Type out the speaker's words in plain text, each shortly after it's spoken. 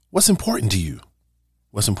What's important to you?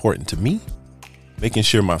 What's important to me? Making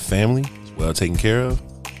sure my family is well taken care of,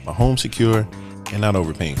 my home secure, and not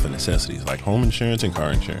overpaying for necessities like home insurance and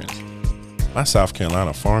car insurance. My South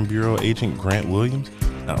Carolina Farm Bureau agent, Grant Williams,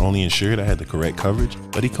 not only ensured I had the correct coverage,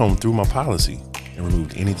 but he combed through my policy and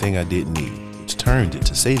removed anything I didn't need, which turned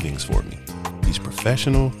into savings for me. He's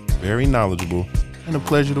professional, very knowledgeable, and a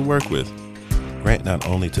pleasure to work with. Grant not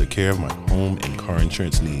only took care of my home and car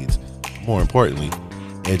insurance needs, but more importantly,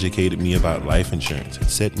 educated me about life insurance and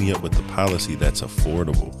set me up with a policy that's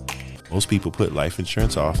affordable. Most people put life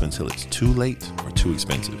insurance off until it's too late or too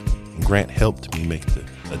expensive, and Grant helped me make the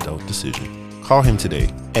adult decision. Call him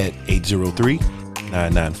today at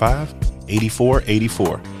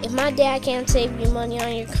 803-995-8484. If my dad can't save you money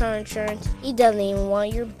on your car insurance, he doesn't even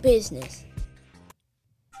want your business.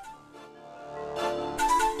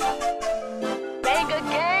 Mega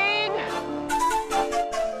gang!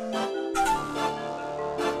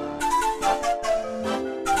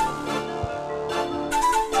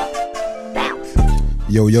 Bounce!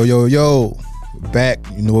 Yo. Back,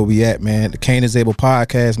 you know where we at, man. The Kane is Able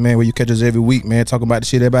podcast, man, where you catch us every week, man, talking about the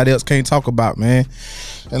shit everybody else can't talk about, man.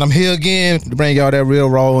 And I'm here again to bring y'all that real,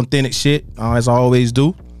 raw, authentic shit, as I always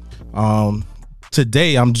do.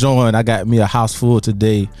 Today, I'm joined. I got me a house full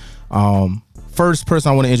today. First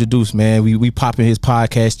person I want to introduce, man, we popping his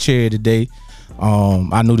podcast chair today.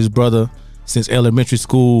 I knew this brother since elementary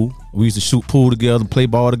school. We used to shoot pool together, play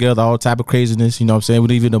ball together, all type of craziness. You know what I'm saying?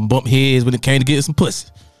 We even bump heads when it came to getting some pussy.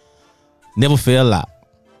 Never fell out.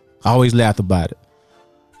 I always laughed about it.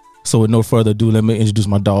 So with no further ado, let me introduce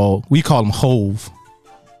my dog. We call him Hove.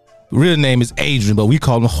 Real name is Adrian, but we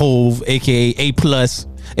call him Hove, aka A+,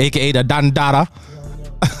 aka the Don Dada.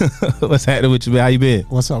 What's happening with you, man? How you been?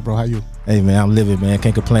 What's up, bro? How you? Hey, man, I'm living, man.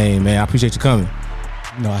 Can't complain, man. I appreciate you coming.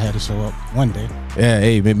 You know I had to show up one day. Yeah,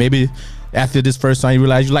 hey, man, maybe after this first time you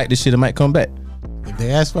realize you like this shit, it might come back. If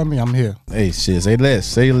they ask for me, I'm here. Hey, shit, say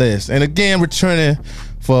less. And again, returning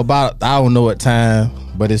for about, I don't know what time,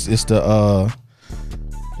 but it's the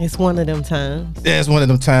It's one of them times. yeah, it's one of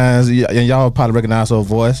them times. And y'all probably recognize her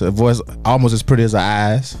voice. Her voice almost as pretty as her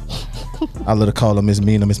eyes. I love to call her Miss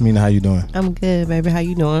Mina. Miss Mina, how you doing? I'm good, baby. How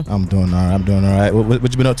you doing? I'm doing all right.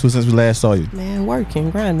 What you been up to since we last saw you? Man,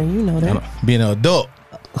 working, grinding. You know that. Being an adult.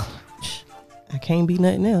 I can't be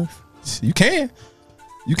nothing else. You can.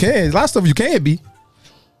 A lot of stuff you can be.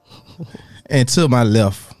 And to my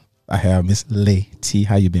left, I have Miss Lay T.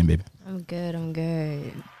 How you been, baby? I'm good.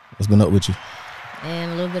 What's been up with you?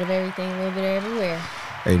 And a little bit of everything, a little bit of everywhere.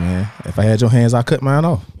 Hey, man, if I had your hands, I'd cut mine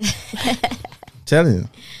off. Telling you.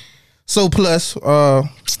 So, plus,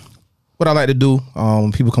 what I like to do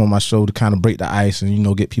when people come on my show to kind of break the ice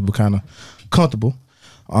and, get people kind of comfortable.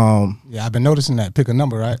 Yeah, I've been noticing that. Pick a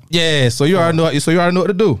number, right? Yeah, so you already know what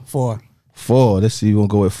to do. 4. 4. Let's see, you want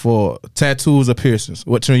to go with 4. Tattoos or piercings?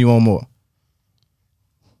 What turn you on more?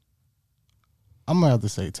 I'm going to have to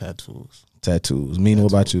say tattoos. Tattoos. Mina,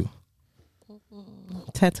 what about you?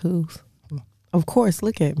 Tattoos. Of course,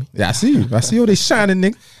 look at me. Yeah, I see you. They shining,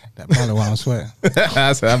 nigga. That's probably why I'm sweating.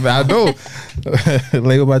 I know.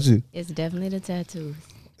 Like, what about you? It's definitely the tattoos.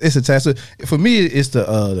 It's a tattoo. For me, it's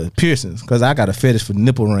the piercings, because I got a fetish for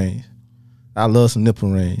nipple rings. I love some nipple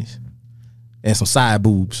rings. And some side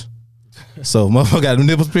boobs. So, motherfucker got the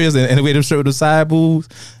nipples pierced and the way them shirt with the side boobs,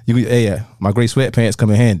 my gray sweatpants come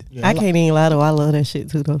in handy. Yeah, I can't even lie though. I love that shit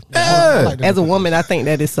too though. Yeah. I like the As a nipple woman, I think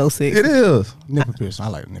that is so sexy. It is. Nipple piercing. I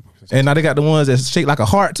like nipple piercing. And now they got the ones that's shaped like a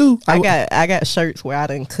heart too. I got shirts where I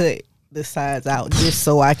done cut the sides out just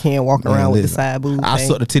so I can walk around with the side boobs. I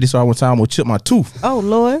sucked the titty star one time, I'm gonna chip my tooth. Oh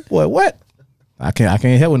Lord. Boy, what? I can't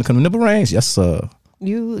help when it comes to nipple rings. Yes, sir.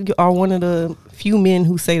 You are one of the few men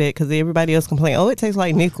who say that because everybody else complain. Oh, it tastes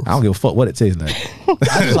like nickels. I don't give a fuck what it tastes like.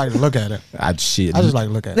 I just like to look at it. I just like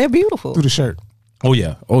to look at They're it. beautiful. Through the shirt. Oh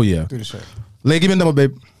yeah. Through the shirt. Lay, give me a number,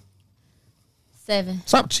 babe. 7.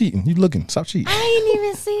 Stop cheating. You looking. Stop cheating. I ain't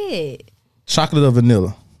even see it. Chocolate or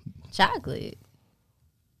vanilla? Chocolate.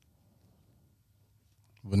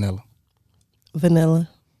 Vanilla. Vanilla.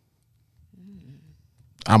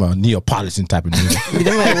 I'm a Neapolitan type of nigga.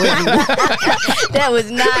 That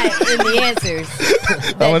was not in the answers.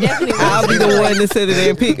 That definitely I'll be was. the one to sit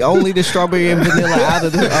there and pick only the strawberry and vanilla out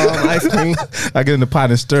of the ice cream. I get in the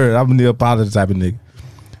pot and stir it. I'm a Neapolitan type of nigga.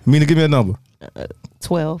 Mina, give me a number.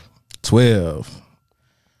 12. 12.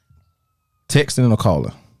 Texting or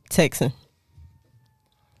calling? Texting.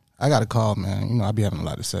 I got a call, man. I be having a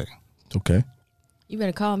lot to say. Okay. You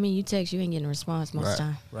better call me. You text, you ain't getting a response most of the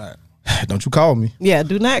time. Right. Don't you call me. Yeah,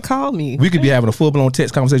 do not call me. We could be having a full-blown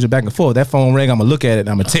text conversation back and forth. That phone ring, I'm going to look at it, and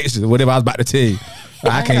I'm going to text you whatever I was about to tell you.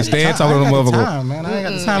 I can't stand talking to them motherfuckers. Time, man. I ain't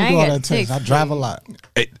got the time to do all that text. I drive a lot.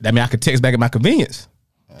 I mean, I could text back at my convenience.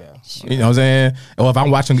 You know what I'm saying? Or if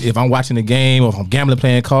I'm watching the game, or if I'm gambling,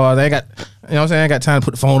 playing cards, I ain't got, you know what I'm saying? I ain't got time to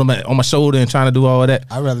put the phone on my shoulder and trying to do all of that.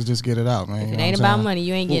 I'd rather just get it out, man. If it ain't about money,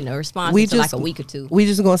 you ain't getting a response until like a week or two. We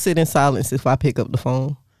just gonna sit in silence if I pick up the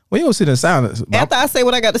phone. Well, you don't sit in silence. After I say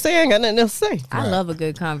what I got to say, I ain't got nothing else to say. I love a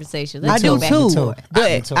good conversation. I Let's do go back too. and forth.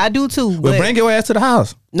 But I do too. Well, bring your ass to the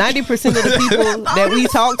house. 90% of the people that we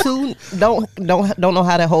talk to don't know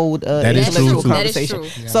how to hold That is intellectual true. conversation. That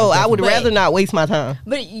is true. So I would But- rather not waste my time.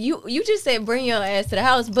 But you just said bring your ass to the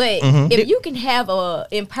house. But Mm-hmm. if you can have a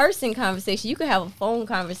in-person conversation, you can have a phone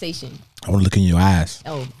conversation. I want to look in your eyes.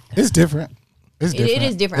 Oh, It's different. It's different. it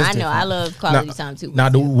is different. It's I know. I love quality time too. Now,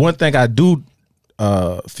 the one thing I do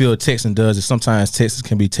feel texting does is sometimes texts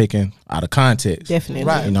can be taken out of context. Definitely.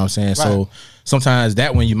 Right. You know what I'm saying? Right. So sometimes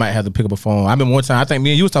that when you might have to pick up a phone. I remember one time, I think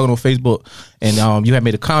me and you was talking on Facebook, and you had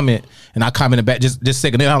made a comment, and I commented back just a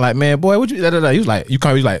second. Then I'm like, man, boy, what you? Da, da, da. He was like, you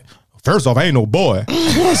come, he's like, first off, I ain't no boy.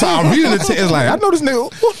 So I'm reading the text like, I know this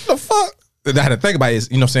nigga. What the fuck? And I had to think about it.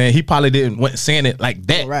 You know what I'm saying? He probably didn't went saying it like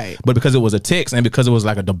that. Right. But because it was a text and because it was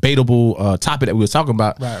like a debatable topic that we were talking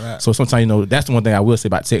about. Right. So sometimes, that's the one thing I will say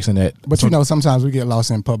about texting that. But sometimes we get lost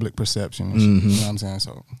in public perception. And shit, you know what I'm saying?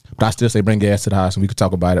 So But I still say bring your ass to the house and we could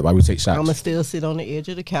talk about it while we take shots. I'm going to still sit on the edge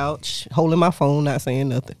of the couch, holding my phone, not saying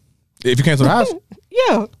nothing. If you came to the house?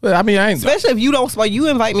 Yeah. Well, I mean, I ain't. Especially if you don't spark, you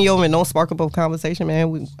invite me over and don't spark up a conversation,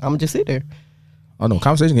 man. I'm just sit there. Oh, no,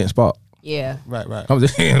 conversation getting sparked. Yeah. right. I'm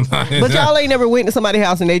just saying. But y'all ain't never went to somebody's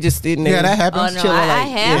house and they just sitting there. Yeah, that Oh happens. no, Chilling I like-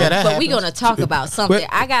 have. yeah, that but we happens. gonna talk about something.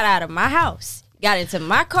 I got out of my house, got into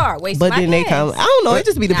my car, wasted But my then they gas. come. I don't know. It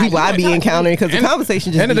just be the Nah, people you I be gotta talk. encountering because the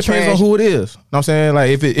conversation just And it be depends trash. on who it is. Know what I'm saying? Like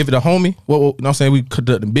if it's a homie, what you know what I'm saying, we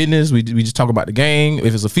conduct the business, we just talk about the game.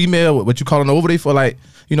 If it's a female, what you calling over there for, like,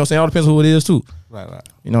 you know what I'm saying? All depends on who it is too. Right.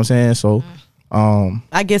 You know what I'm saying? So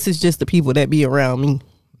I guess it's just the people that be around me.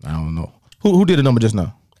 I don't know. Who did the number just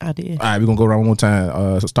now? I did. All right, we're gonna go around one more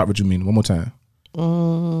time. So start with you, Mina. One more time.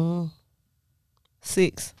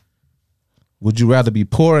 6. Would you rather be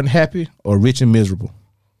poor and happy or rich and miserable?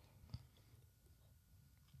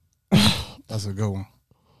 That's a good one.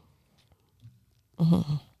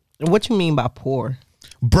 What you mean by poor?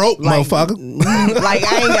 Broke, motherfucker.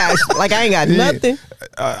 like I ain't got nothing.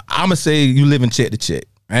 I'm gonna say you live in check to check.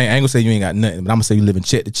 I ain't gonna say you ain't got nothing, but I'm gonna say you live in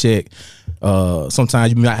check to check.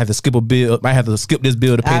 Sometimes you might have to skip a bill. Might have to skip this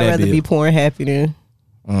bill to pay I'd that rather bill. be poor and happy than.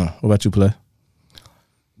 What about you, Play?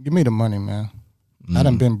 Give me the money, man. I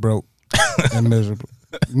done been broke and miserable.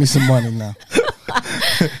 Give me some money now.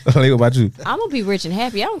 What about you? I'm gonna be rich and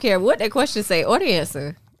happy. I don't care what that question say or the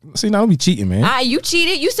answer. See, now don't be cheating, man. You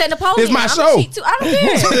cheated. You said Napoleon. It's my I'm show. Cheat too. I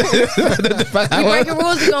don't care. We breaking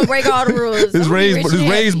rules. We gonna break all the rules. It's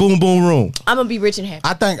raised boom boom room. I'm gonna be rich and happy.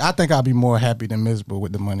 I think I'll be more happy than miserable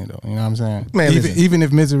with the money, though. You know what I'm saying? Man, listen. even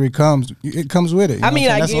if misery comes, it comes with it. You know I mean,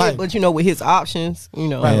 what I'm I saying? get That's it, life. but with his options, he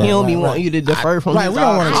don't right, be right. wanting you to defer from Right, his we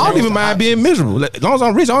don't wanna options. I don't even mind being miserable. Like, as long as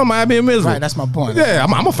I'm rich, I don't mind being miserable. Right, that's my point. Yeah, I'm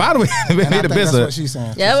gonna find a way to be And I the think best that's of what she's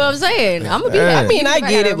saying. Yeah, that's what I'm saying. I'm gonna be Yeah. happy. I mean, I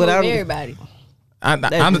get it, but I'm I'm- everybody. I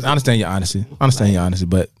understand your honesty.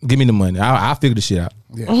 But give me the money. I'll figure the shit out.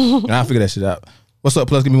 Yeah. I'll figure that shit out. What's up,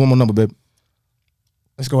 Plus? Give me one more number, baby.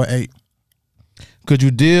 Let's go at 8. Could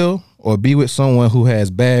you deal or be with someone who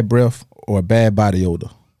has bad breath or bad body odor?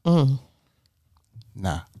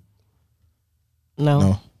 Nah.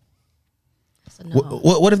 No. So no.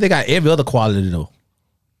 What if they got every other quality though?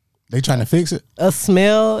 They trying to fix it? A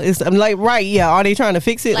smell is. I'm like, right? Yeah. Are they trying to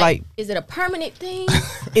fix it? Like, is it a permanent thing?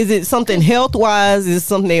 is it something health wise? Is it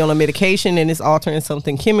something they on a medication and it's altering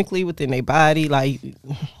something chemically within their body? Like,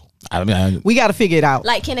 I mean, we got to figure it out.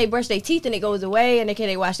 Like, can they brush their teeth and it goes away, and then can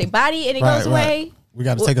they wash their body and it Right, goes right. away? We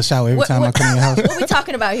got to take a shower every time I come in your house. What we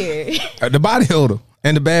talking about here? the body odor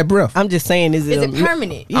and the bad breath. I'm just saying, is it Is it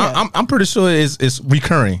permanent? Yeah. I'm pretty sure it's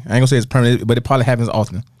recurring. I ain't gonna say it's permanent, but it probably happens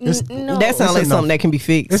often. No. That sounds like a no. something that can be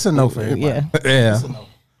fixed. It's a no for everybody. Yeah. Yeah,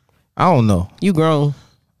 I don't know. You grown.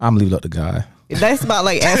 I'm leaving it up to God. That's about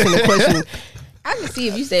like asking the question. I can see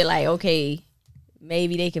if you say like, okay,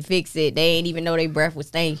 maybe they can fix it. They ain't even know their breath was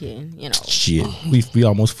stinking. You know. Shit, we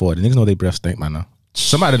almost 40. Niggas know they breath stink by now.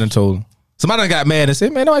 Somebody done told them. Somebody done got mad and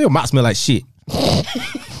said, man, no, your mouth smell like shit.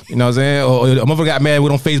 You know what I'm saying? Or a motherfucker got mad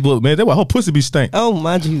with on Facebook, man, that why her pussy be stink. Oh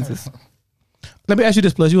my Jesus. Let me ask you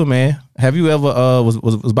this, Plus, you a man. Have you ever was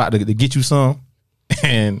about to get you some,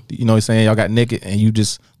 and you know what I'm saying, y'all got naked and you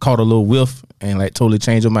just caught a little whiff and like totally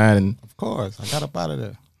changed your mind? And Of course. I got up out of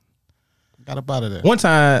there. one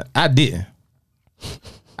time I didn't.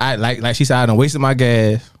 I like she said, I done wasted my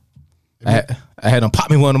gas. I had them pop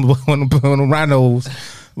me one of them rhinos.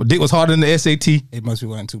 My dick was harder than the SAT. It must be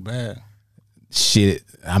wasn't too bad. Shit,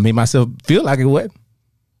 I made myself feel like it wasn't.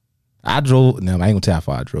 I drove. No, I ain't gonna tell how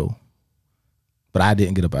far I drove, but I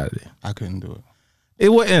didn't get up out of there. I couldn't do it. It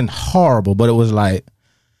wasn't horrible, but it was like,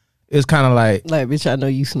 it's kind of like bitch, I know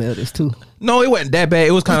you smell this too. no, it wasn't that bad.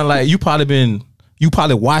 It was kind of like you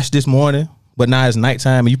probably washed this morning, but now it's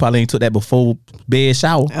nighttime and you probably ain't took that before bed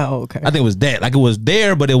shower. Oh, okay. I think it was that. Like it was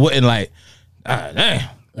there, but it wasn't like, damn.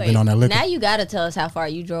 Wait, on that liquor. now you gotta tell us how far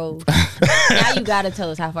you drove. Now you gotta tell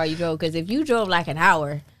us how far you drove, because if you drove like an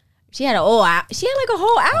hour, she had like a whole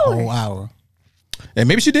hour. A whole hour. And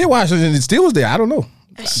maybe she did wash it and it still was there. I don't know.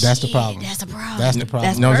 That's the problem. That's the problem. That's the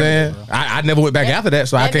problem. You know what I'm saying? I never went back after that,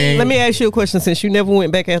 so I can't. Let me ask you a question. Since you never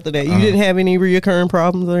went back after that, you didn't have any reoccurring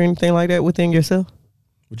problems or anything like that within yourself?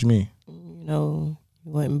 What you mean? You know,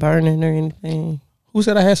 you wasn't burning or anything. Who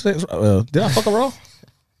said I had sex? Did I fuck her raw?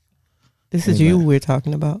 This is you we're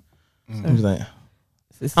talking about.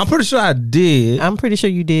 I'm pretty sure I did, I'm pretty sure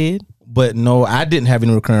you did. but no, I didn't have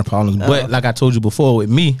any recurrent problems. But like I told you before, with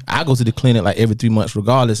me, I go to the clinic like every 3 months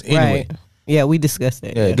regardless anyway. Right. Yeah, we discussed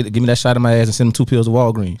that. Yeah, give me that shot in my ass and send them 2 pills of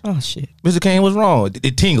Walgreens. Oh, shit. Mr. Kane, what's wrong?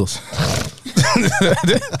 It tingles.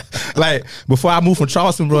 Like, before I moved from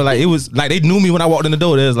Charleston, bro, like, it was like they knew me when I walked in the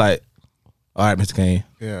door. They was like, all right, Mr. Kane.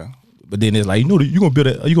 Yeah. But then it's like, you know, you're going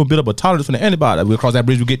to build up a tolerance for the antibiotic. We'll cross that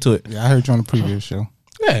bridge, we'll get to it. Yeah, I heard you on the previous show.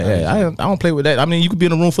 Yeah, I don't play with that. I mean, you could be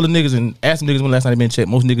in a room full of niggas and ask them niggas when last time they been checked.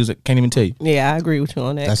 Most niggas can't even tell you. Yeah, I agree with you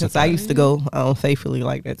on that. That's a Because I used to go faithfully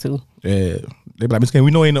like that, too. Yeah. They be like, Mr. Kane,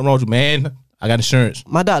 we know ain't nothing wrong with you, man. I got insurance.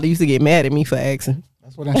 My doctor used to get mad at me for asking.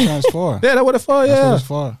 That's what insurance for. Yeah, that's what it's for, That's what yeah. it's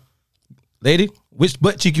for. Lady, which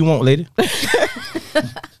butt cheek you want, lady?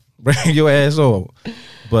 Bring your ass over.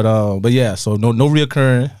 But yeah, so no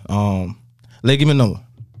reoccurring. Give me a number.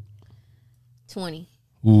 20.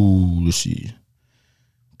 Ooh, let's see.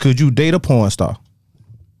 Could you date a porn star?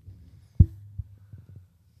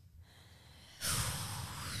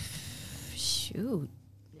 Shoot,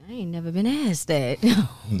 I ain't never been asked that.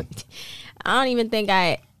 I didn't even think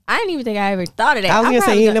I ever thought of that. I was going to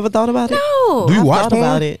say, you probably ain't never thought about it? No. Do you watch thought porn?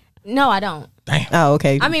 about it. No, I don't. Oh,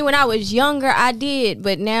 okay. I mean, when I was younger, I did,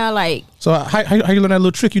 but now, like, So how you learn that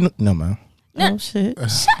little trick? You know, no, man. oh, shit.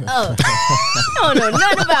 oh, you don't know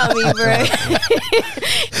nothing about me, bro.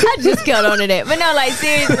 I just got onto that, but no, like,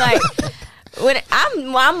 seriously, like, when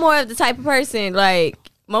I'm more of the type of person, like,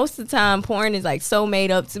 most of the time, porn is like so made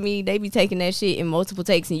up to me. They be taking that shit in multiple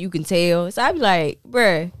takes, and you can tell. So I be like,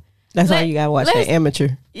 bruh. That's why you got to watch that amateur.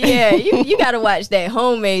 Yeah, you got to watch that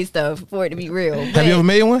homemade stuff for it to be real. Have you ever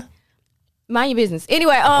made one? Mind your business.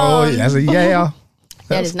 Anyway, Oh, yeah, that's a yeah.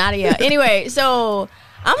 that is not a yeah. Anyway, so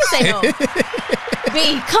I'm gonna say no.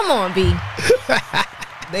 B, come on, B.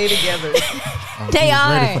 They together. They He was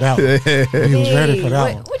are. ready for that one. He was ready for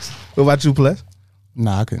that one. What about you, Plus?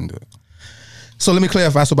 Nah, I couldn't do it. So let me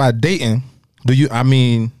clarify. So by dating, I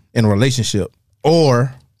mean in a relationship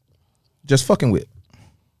or just fucking with?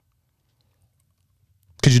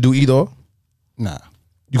 Could you do either or? Nah.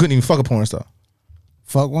 You couldn't even fuck a porn star?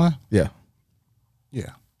 Fuck one? Yeah.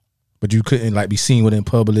 Yeah. But you couldn't like be seen with it in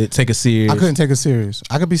public, take it serious? I couldn't take it serious.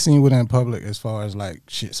 I could be seen with it in public as far as like,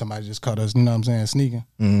 shit, somebody just caught us, you know what I'm saying, sneaking.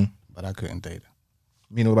 Mm-hmm. But I couldn't date her.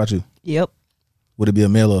 Mina, what about you? Yep. Would it be a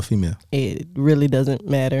male or a female? It really doesn't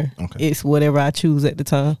matter. Okay. It's whatever I choose at the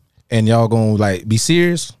time. And y'all gonna like be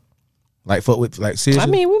serious? Like fuck with like serious? I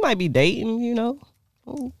mean, we might be dating, you know.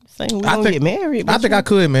 Saying we don't get married. I think I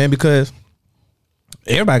could, man, because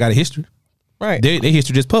everybody got a history. Right. Their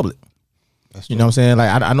history just public. You know what I'm saying?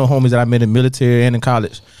 Like I know homies that I met in military and in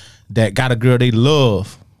college that got a girl they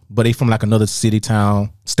love, but they from like another city,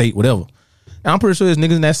 town, state, whatever. And I'm pretty sure there's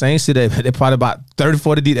niggas in that same city that probably about 30,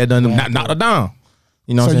 40 deep that done knocked her down.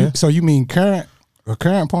 You know what I'm saying? So you mean current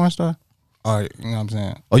porn star? Or, you know what I'm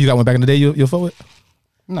saying? Oh, you got one back in the day you'll fuck with?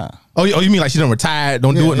 Nah. Oh, you mean like she done retired,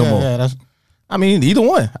 don't do it no more? Yeah, I mean, either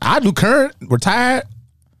one. I do current, retired.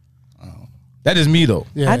 That is me though.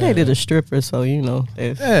 yeah. I dated a stripper, so you know.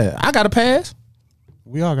 Yeah, I got a pass.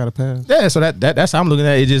 We all got a pass. Yeah, so that's how I'm looking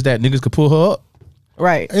at it. It's just that niggas could pull her up.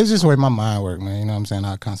 Right. It's just the way my mind works, man. You know what I'm saying?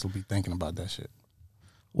 I constantly be thinking about that shit.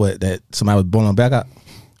 What, that somebody was blowing her back out?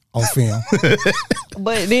 On film.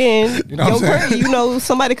 But then, You know what I'm saying?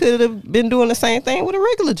 somebody could have been doing the same thing with a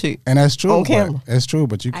regular chick. And that's true. On but- camera. It's true,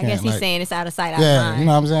 but you I can't. guess he's like, saying it's out of sight, out of yeah, mind. you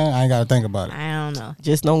know what I'm saying? I ain't got to think about it. I don't know.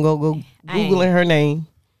 Just don't go I ain't- Googling her name.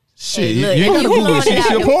 Shit, Hey, look, you ain't gotta you Google blowing it. She it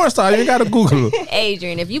a out. porn star. You ain't gotta Google it.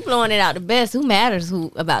 Adrian, if you blowing it out the best, who matters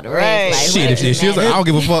who about the rest? Right. Like, Shit, what if does she it was like, I matter? don't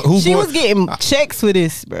give a fuck who. She born- was getting checks for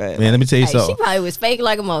this, bruh. Man, let me tell you Hey, something. she probably was fake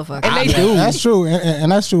like a motherfucker. And they do. That's true,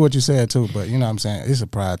 and that's true what you said too. But you know what I'm saying, it's a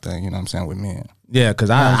pride thing. You know what I'm saying with men. Yeah, because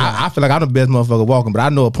I feel like I'm the best motherfucker walking, but I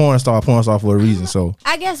know a porn star for a reason. So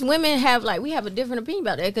I guess women have like, we have a different opinion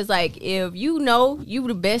about that, because like if you know you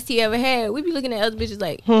the best he ever had, we be looking at other bitches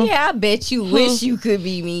like, yeah, I bet you wish you could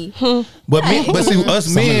be me. But see, us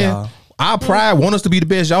Some of men, y'all. our pride want us to be the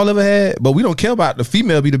best y'all ever had, but we don't care about the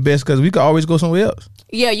female be the best because we could always go somewhere else.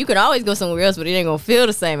 Yeah, you could always go somewhere else, but it ain't gonna feel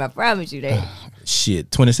the same. I promise you that.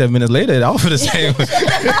 Shit, 27 minutes later, it all for the same.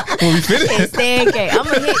 When we finish, I'm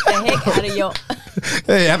gonna hit the heck out of your.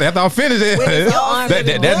 hey, after I finish it, With your arm that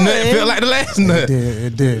in the nut wood. felt like the last nut.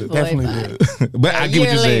 It did, Boy, definitely fine. did. But I get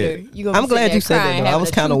what you said. I'm glad you said that, though. I was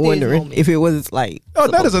kind of wondering if it was like, Oh,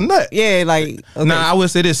 that is a nut. yeah, like, okay, Nah, I would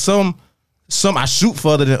say there's some I shoot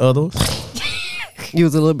further than others. you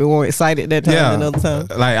was a little bit more excited that time than other time.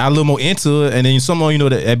 Like I a little more into it, and then someone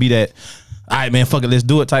that be that, all right, man, fuck it, let's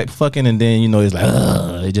do it type fucking, and then it's like,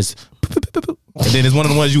 it just, and then it's one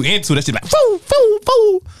of the ones you into that shit like, foo, foo,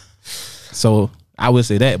 foo. So I would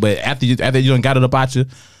say that, but after you done got it up out you,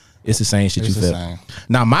 it's the same shit It's you the felt. same.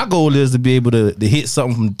 Now my goal is to be able to hit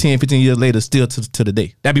something from 10, 15 years later, still to the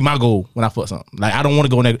day. That'd be my goal when I fuck something. Like I don't want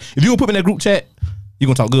to go in that. If you gonna put me in that group chat, you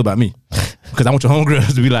gonna talk good about me, because I want your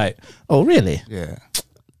homegirls to be like, oh really? Yeah.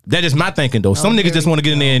 That is my thinking though. Some niggas just want to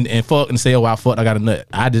get in there and fuck and say, oh, I fucked, I got a nut.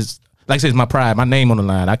 I just, like I said, it's my pride, my name on the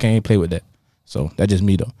line. I can't play with that. So that's just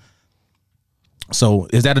me though. So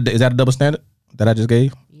is that a double standard that I just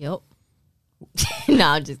gave? Yep. No,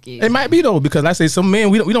 I'm just kidding. It might be though, because like I say, some men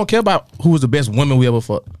we don't care about who was the best woman we ever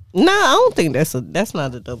fucked. Nah, I don't think that's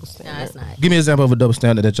not a double No, standard. it's not. Give me an example of a double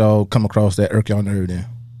standard that y'all come across that irk y'all nerve then.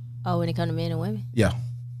 Oh, when it comes to men and women, Yeah.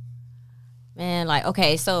 man. Like,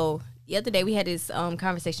 okay, so the other day we had this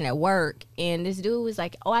conversation at work, and this dude was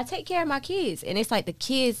like, "Oh, I take care of my kids," and it's like the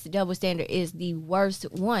kids' double standard is the worst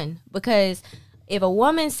one, because if a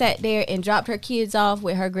woman sat there and dropped her kids off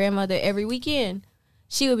with her grandmother every weekend,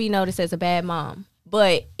 she would be noticed as a bad mom.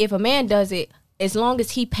 But if a man does it, as long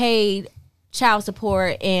as he paid child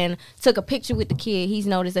support and took a picture with the kid, he's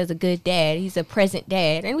noticed as a good dad. He's a present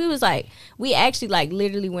dad. And we actually like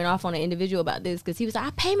literally went off on an individual about this, because he was like, I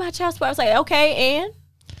pay my child support. I was like, okay, and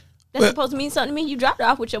that's supposed to mean something to me. You dropped it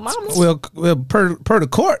off with your mama. Well, per the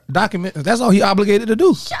court document, that's all he obligated to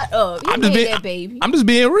do. Shut up. You made that baby. I'm just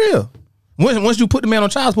being real. Once you put the man on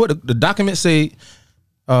child support, the documents say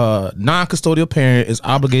non-custodial parent is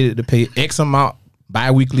obligated to pay X amount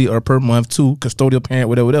bi-weekly or per month to custodial parent,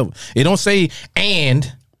 whatever. It don't say and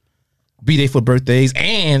be there for birthdays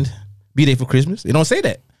and be there for Christmas. It don't say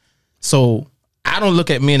that. So I don't look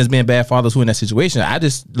at men as being bad fathers who in that situation. I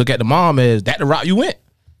just look at the mom as that the route you went.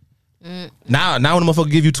 Now when the motherfucker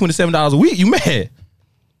give you $27 a week, you mad.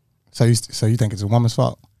 So you think it's a woman's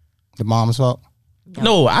fault, the mom's fault?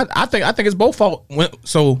 No, I think it's both fault.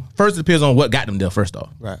 So first it depends on what got them there first off.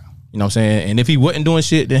 Right. You know what I'm saying? And if he wasn't doing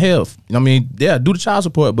shit, then hell, you know what I mean? Yeah, do the child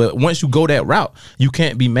support. But once you go that route, you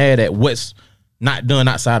can't be mad at what's not done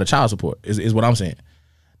outside of child support, is what I'm saying.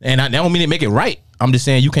 And that don't mean it make it right. I'm just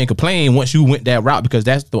saying you can't complain once you went that route, because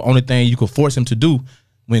that's the only thing you could force him to do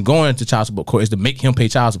when going to child support court is to make him pay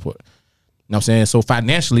child support. You know what I'm saying? So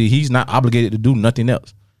financially, he's not obligated to do nothing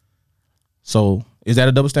else. So is that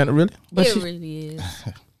a double standard, really? It really is.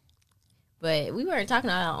 But we weren't talking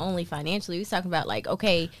about only financially. We was talking about like,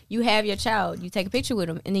 okay, you have your child, you take a picture with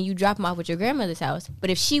him, and then you drop him off at your grandmother's house. But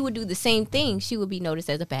if she would do the same thing, she would be noticed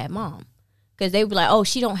as a bad mom, because they would be like, oh,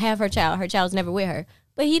 she don't have her child. Her child's never with her.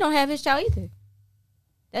 But he don't have his child either.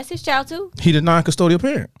 That's his child too. He the non-custodial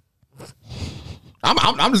parent.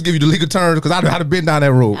 I'm just giving you the legal terms because I've been down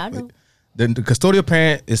that road. I know. The custodial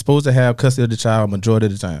parent is supposed to have custody of the child majority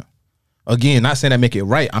of the time. Again, not saying that make it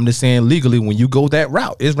right. I'm just saying legally, when you go that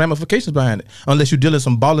route, there's ramifications behind it. Unless you're dealing with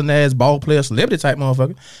some balling ass ball player, celebrity type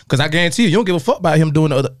motherfucker. Because I guarantee you don't give a fuck about him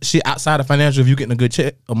doing the other shit outside of financial if you getting a good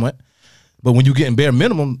check a month. But when you getting bare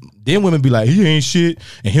minimum, then women be like, he ain't shit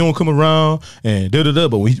and he don't come around and da da da.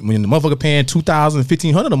 But when the motherfucker paying $2,000,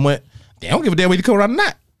 $1,500 a month, they don't give a damn whether you come around or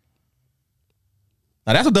not.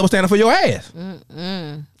 Now that's a double standard for your ass.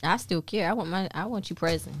 I still care. I want you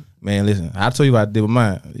present. Man, listen, I'll tell you what I did with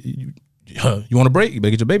mine. You want a break? You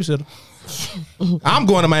better get your babysitter. I'm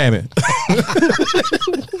going to Miami.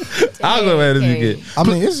 I'll go ahead as you get. I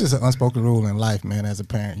mean, it's just an unspoken rule in life, man. As a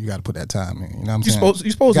parent, you got to put that time in. You know what I'm saying?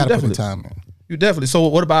 You supposed to gotta definitely. put the time in. You definitely. So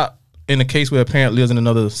what about in the case where a parent lives in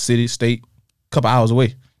another city, state, couple hours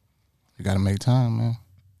away? You got to make time, man.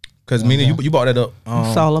 Because meaning you brought that up.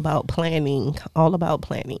 It's all about planning. All about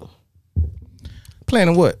planning.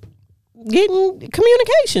 Planning what? Getting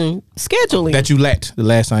communication, scheduling. That you lacked the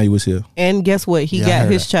last time you was here. And guess what? He Yeah, I got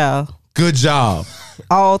heard his child. Good job.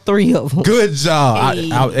 All 3 of them. Good job. Hey.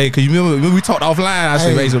 Hey, cause you remember when we talked offline, I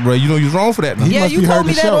said, Hey. hey, bro, you know you was wrong for that. Now. He Yeah, must you be told heard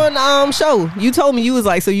me the that on show. You told me you was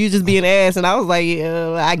like, so you just being ass, and I was like,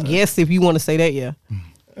 I guess if you want to say that, yeah.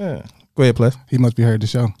 Yeah. Go ahead, plus. He must be heard the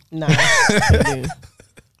show. Nah, he didn't.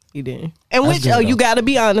 He didn't. And That's which good, you though. got to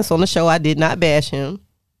be honest, on the show, I did not bash him.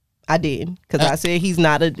 I did, because I said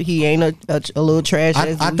he ain't a little trash.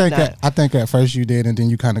 I think at first you did, and then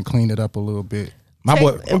you kind of cleaned it up a little bit. My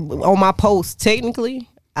boy. On my post, technically,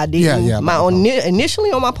 I didn't. Yeah,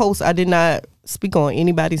 Initially on my post, I did not speak on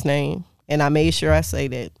anybody's name, and I made sure I say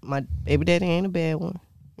that my baby daddy ain't a bad one.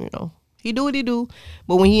 You know, he do what he do,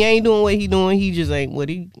 but when he ain't doing what he doing, he just ain't what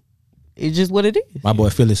he. It's just what it is. My boy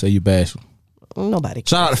Philly say you bash him. Nobody.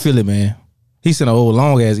 Shout out to Philly, man. He sent a whole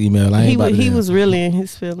long ass email. He was really in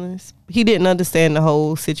his feelings. He didn't understand the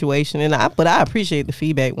whole situation, but I appreciate the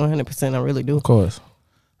feedback 100%. I really do. Of course.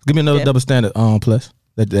 Give me another Yeah. double standard plus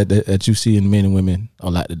that you see in men and women a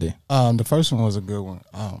lot today. The first one was a good one.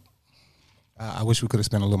 I wish we could have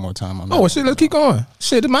spent a little more time on that. Oh shit, let's keep going.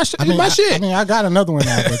 Shit, it's my shit. It's my shit. I got another one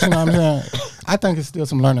now, but you know what I'm saying? I think it's still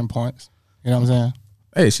some learning points. You know what I'm saying?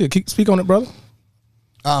 Hey, shit, speak on it, brother.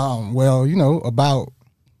 Well, you know, about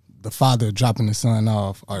the father dropping the son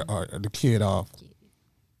off or the kid off.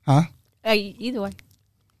 Huh? Either way.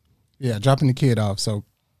 Yeah, dropping the kid off. So,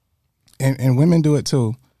 and women do it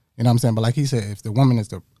too. You know what I'm saying? But like he said, if the woman is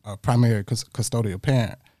the primary custodial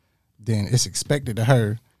parent, then it's expected of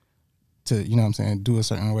her to, you know what I'm saying, do a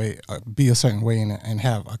certain way, be a certain way and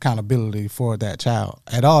have accountability for that child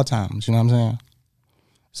at all times. You know what I'm saying?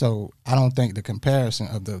 So I don't think the comparison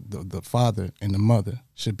of the father and the mother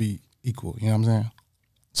should be equal. You know what I'm saying?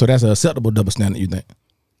 So that's an acceptable double standard, you think?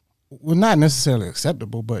 Well, not necessarily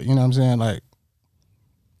acceptable, but you know what I'm saying? Like,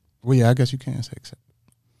 well, yeah, I guess you can say acceptable.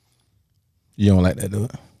 You don't like that, do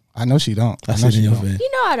it? I know she don't. I know see it she in your don't. face.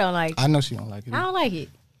 You know I don't like it. I know she don't like it. I don't like it.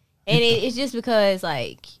 And it's just because,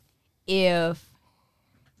 like, if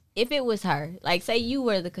it was her, like, say you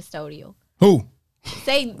were the custodial. Who?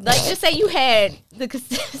 Just say you had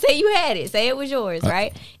say you had it. Say it was yours,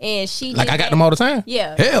 right? And she Like did I got that. them all the time?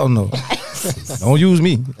 Yeah. Hell no. Don't use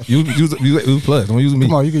me. You plus. Don't use me.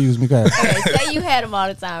 Come on, you can use me, guys. Okay, say you had them all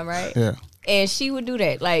the time, right? Yeah. And she would do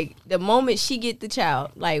that. Like, the moment she get the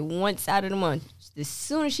child, like, once out of the month, as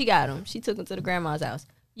soon as she got him, she took him to the grandma's house.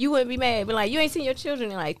 You wouldn't be mad. But, like, you ain't seen your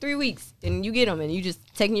children in, like, 3 weeks. And you get them, and you just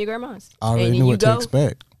taking your grandma's. I already and knew you what to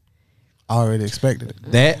expect. I already expected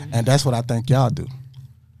it. That And that's what I think y'all do.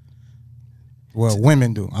 Well,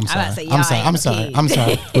 women do. I'm about to sorry. say, I'm y'all sorry. ain't I'm no sorry. kids. I'm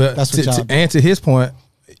sorry. well, That's what y'all do. and to his point,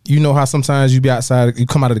 you know how sometimes you be outside, you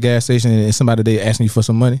come out of the gas station and somebody they asking you for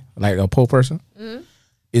some money, like a poor person. Mm-hmm.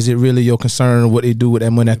 Is it really your concern what they do with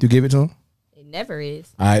that money after you give it to them? It never is.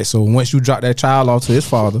 All right, so once you drop that child off to his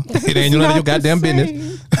father, it ain't none of your goddamn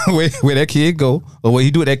business where that kid go or what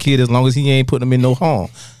he do with that kid as long as he ain't putting them in no harm.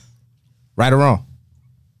 Right or wrong?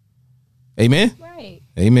 Amen? Right.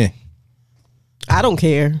 Amen. I don't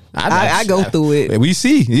care. I go through it. We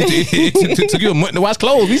see. It took you a month to wash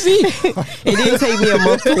clothes. We see. It didn't take me a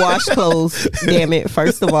month to wash clothes. Damn it.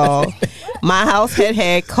 First of all, my house had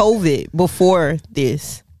COVID before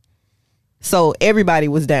this. So everybody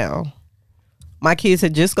was down. My kids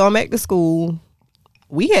had just gone back to school.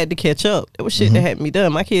 We had to catch up. There was shit that hadn't been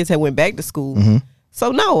done. My kids had went back to school.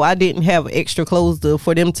 So no, I didn't have extra clothes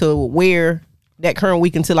for them to wear that current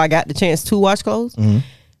week until I got the chance to wash clothes.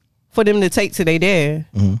 For them to take to their dad.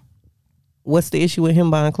 What's the issue with him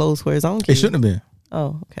buying clothes for his own It kids? shouldn't have been.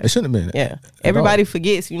 Oh, okay. It shouldn't have been. Yeah. Everybody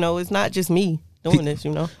forgets, it's not just me doing this,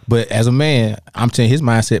 But as a man, I'm saying his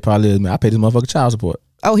mindset probably is, man, I pay this motherfucker child support.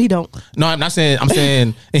 Oh, he don't. No, I'm not saying. I'm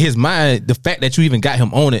saying in his mind, the fact that you even got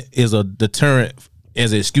him on it is a deterrent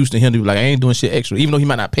as an excuse to him to be like, I ain't doing shit extra, even though he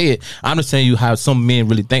might not pay it. I'm just telling you how some men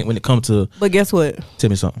really think when it comes to. But guess what? Tell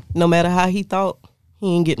me something. No matter how he thought,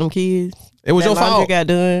 he ain't getting them kids. It was That your laundry fault. got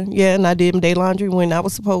done. Yeah, and I did day laundry when I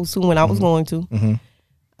was supposed to, when I was going to.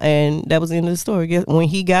 And that was the end of the story. Guess, when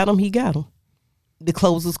he got them, he got them. The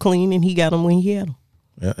clothes was clean, and he got them when he had them.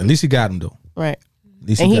 Yeah, at least he got him though. Right. At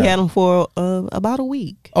least And he got had him. them for about a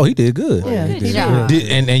week. Oh, he did good. Yeah. Good job.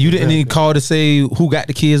 And you didn't even call to say who got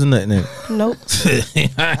the kids or nothing. Nope.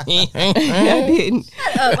 I didn't.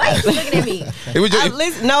 Why you looking at me? It was just,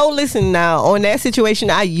 Listen now. On that situation,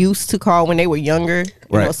 I used to call when they were younger,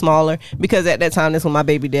 Right. smaller, because at that time, that's when my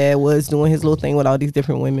baby dad was doing his little thing with all these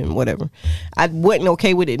different women, whatever. I wasn't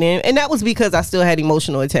okay with it then. And that was because I still had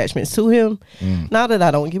emotional attachments to him. Now that I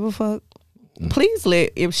don't give a fuck, please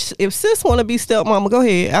let if sis want to be stepmama, go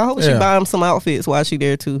ahead. I hope she Yeah. buy him some outfits while she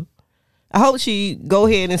there too. I hope she go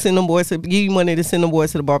ahead and send them boys to give you money to send them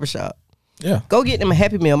boys to the barbershop. Yeah. Go get them a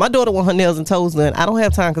Happy Meal. My daughter want her nails and toes done. I don't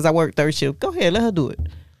have time because I work third shift. Go ahead, let her do it.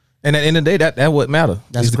 And at the end of the day, that what matter.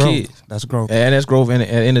 That's It's the growth. kids. That's growth. And that's growth. And at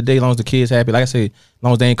the end of the day, as long as the kids happy, like I say, as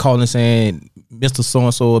long as they ain't calling saying Mr. So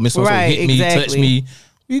and so or Mr. So and so Right, hit me, touch exactly. me,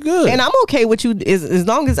 we good. And I'm okay with you as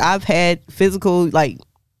long as I've had physical, like,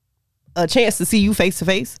 a chance to see you face to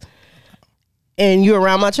face and you're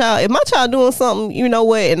around my child. If my child doing something, you know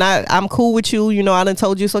what, and I'm cool with you, you know, I done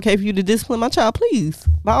told you it's okay for you to discipline my child, please,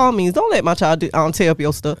 by all means, don't let my child tear up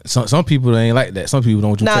your stuff. Some people ain't like that. Some people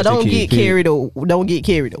don't want you to touch Don't their get kids, don't get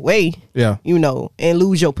carried away, Yeah. you know, and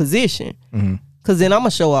lose your position. Mm-hmm. Cause then I'm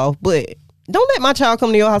gonna show off. But don't let my child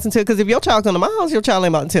come to your house and tell. Cause if your child come to my house, your child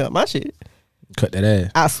ain't about to tell my shit. Cut that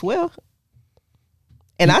ass. I swear.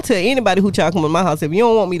 And I tell anybody who child come to my house, if you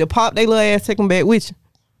don't want me to pop they little ass, take them back with you.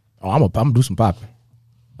 Oh, I'm gonna do some popping.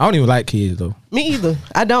 I don't even like kids though. Me either.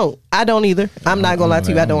 I don't either. I'm not gonna lie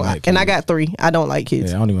to you. I don't. like And I kids. got 3. I don't like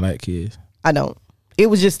kids. Yeah, I don't even like kids. I don't. It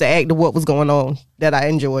was just the act of what was going on that I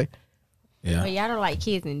enjoy. Yeah. But y'all don't like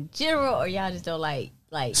kids in general, or y'all just don't like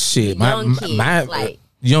Shit, young kids? my like,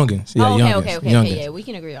 youngins. Yeah, oh, youngins. okay, youngins. yeah, we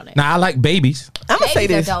can agree on that. Now I like babies. I'm gonna say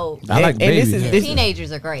Babies this. are dope. I like babies. And Yeah. this is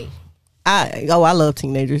Teenagers are great, I love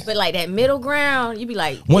teenagers. but like that middle ground, you be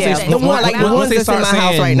like, Once Yeah, they, the more like the once ones they that's in start my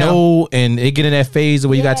house saying right now. no, and they get in that phase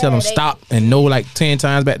where you gotta tell them Yeah, they- stop and no like 10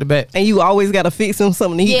 times back to back. And you always gotta fix them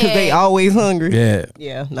something to eat because they Yeah. always hungry. Yeah,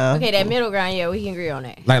 Yeah, nah. okay, that middle ground, yeah, we can agree on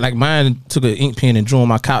that. like mine took an ink pen and drew on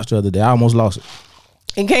my couch the other day. I almost lost it.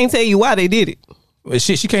 And can't tell you why they did it. But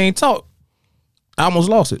shit, she can't talk. I almost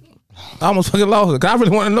lost it. I almost fucking lost it. Cause I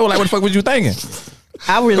really want to know like what the fuck was you thinking?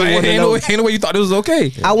 I really Like, want to ain't, know. ain't no way you thought it was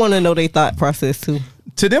okay. I want to know their thought process too.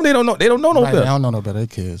 To them, they don't know. They don't know no Right, they better. don't know no better. They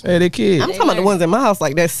kids. Hey, they kids. I'm talking about the ones in my house,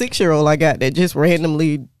 like that 6-year-old I got that just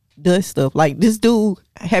randomly does stuff. Like this dude,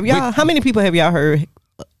 how many people have y'all heard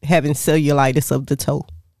having cellulitis of the toe?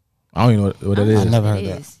 I don't even know what that is. I never heard It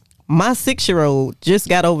that. is. My 6-year-old just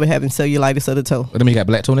got over having cellulitis of the toe. What, them he got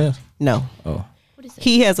black toenails? No. Oh.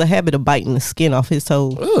 He has a habit of biting the skin off his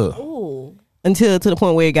toes Ugh. Ooh, until to the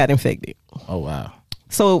point where it got infected. Oh wow.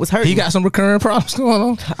 So it was hurting. He got some recurring problems going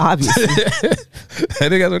on. obviously.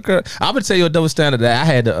 They got recurring. I'm gonna tell you a double standard that I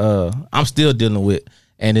had to. I'm still dealing with,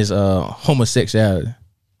 and it's homosexuality.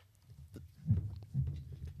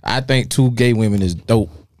 I think 2 gay women is dope,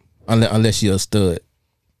 unless you're a stud.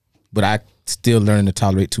 But I still learning to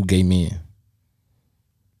tolerate 2 gay men.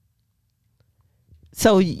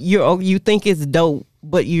 So you think it's dope,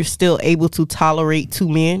 but you're still able to tolerate 2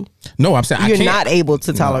 men? No, I'm saying You're I can't. not able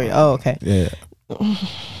to tolerate. Oh, okay. Yeah.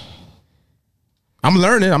 I'm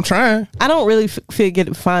learning. I'm trying. I don't really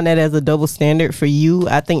find that as a double standard for you.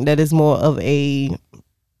 I think that is more of a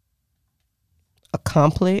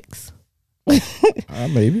complex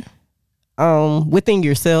Maybe. within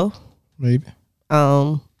yourself. Maybe.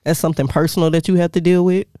 That's something personal that you have to deal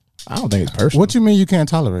with. I don't think it's personal. What you mean you can't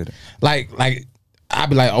tolerate it? Like I'd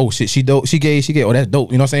be like, oh shit, she dope, she gay, oh that's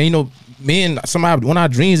dope. You know what I'm saying? You know, men, somebody, one of our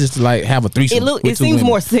dreams is to like have a threesome. It with 2 seems women.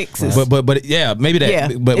 more sexist. But yeah, maybe that. Yeah,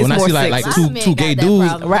 but it's when I more see like sexist. A lot two of men two got gay that dudes,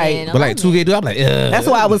 problem, right. man. A but lot like of 2 men. gay dudes, I'm like, That's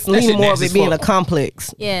why I was that leaning shit more of nasty it as being a fuck.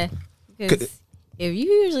 complex. Yeah, because if you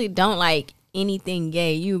usually don't like anything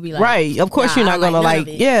gay, you would be like, Right. Of course nah, you're I not gonna none like of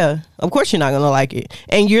it. yeah. Of course you're not gonna like it.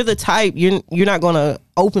 And you're the type you're not gonna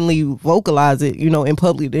openly vocalize it, in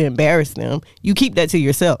public to embarrass them. You keep that to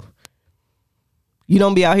yourself. You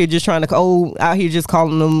don't be out here just trying to out here just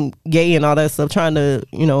calling them gay and all that stuff, trying to,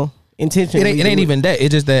 intentionally. It ain't do even that.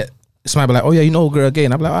 It's just that somebody be like, oh yeah, you know, girl gay,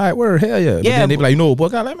 and I'm like, all right, word, hell yeah. But Yeah, then they be like, you know, boy,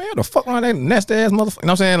 God, like, man, the fuck on that nasty ass motherfucker. You know what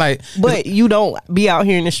I'm saying? Like, But you don't be out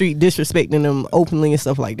here in the street disrespecting them openly and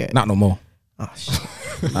stuff like that. not no more. Oh,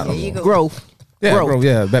 shit. Not no more. Growth. Yeah, growth. growth.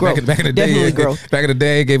 Yeah, back in the day, Definitely growth. back in the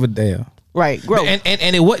day, gave a damn. Right. Growth.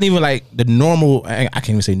 And it wasn't even like the normal. I can't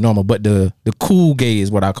even say normal, but the cool gay is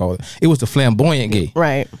what I call it. It was the flamboyant gay,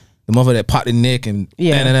 right. the mother that popped the neck and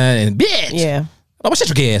Yeah. and bitch. Yeah. Oh, shut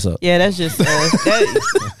your gay ass up. Yeah, that's just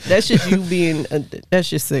that's just you being that's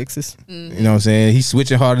just sexist. You know what I'm saying? He's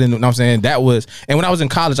switching harder than. You know what I'm saying? That was. And when I was in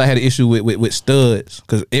college, I had an issue with studs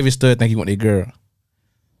because every stud think he want their girl.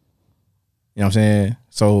 You know what I'm saying?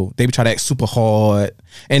 So they be try to act super hard,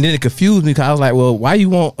 and then it confused me because I was like, well, why you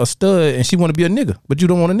want a stud and she want to be a nigga, but you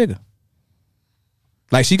don't want a nigga?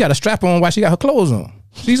 Like she got a strap on while she got her clothes on.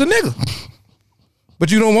 She's a nigga.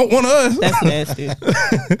 But you don't want one of us. That's nasty.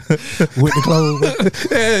 With the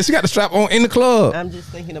clothes. Yeah, she got the strap on in the club. I'm just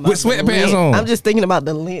thinking about With the sweatpants lint. on. I'm just thinking about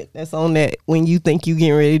the lint that's on that when you think you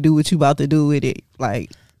getting ready to do what you about to do with it.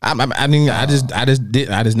 Like I mean, I just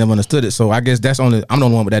never understood it. So I guess I'm the only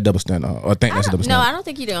one with that double standard, or think that's a double standard. No, I don't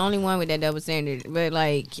think you're the only one with that double standard. But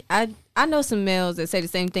like, I know some males that say the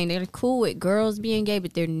same thing. They're cool with girls being gay,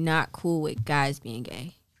 but they're not cool with guys being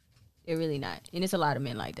gay. They're really not, and it's a lot of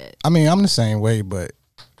men like that. I mean, I'm the same way, but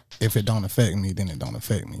if it don't affect me, then it don't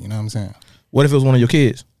affect me. You know what I'm saying? What if it was one of your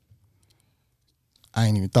kids? I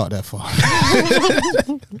ain't even thought that far.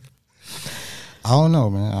 I don't know,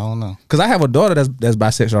 man. I don't know. Because I have a daughter that's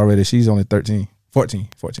bisexual already. She's only 14.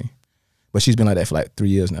 But she's been like that for like 3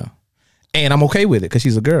 years now. And I'm okay with it because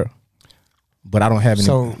she's a girl. But I don't have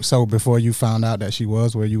any. So before you found out that she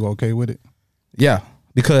was, were you okay with it? Yeah.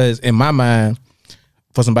 Because in my mind,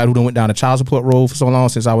 for somebody who done went down the child support road for so long,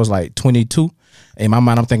 since I was like 22, in my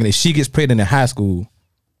mind, I'm thinking if she gets pregnant in high school,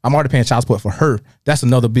 I'm already paying child support for her. That's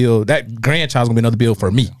another bill. That grandchild's going to be another bill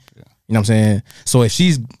for me. Yeah. You know what I'm saying? So if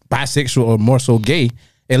she's bisexual or more so gay,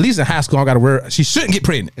 at least in high school, I got to worry. She shouldn't get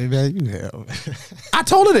pregnant. Hey, man, you have. I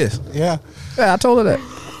told her this. Yeah, I told her that.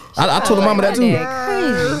 I told her mama that too.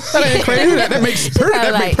 That ain't crazy. That makes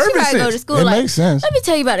perfect sense. Go to school, it makes sense. Let me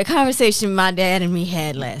tell you about the conversation my dad and me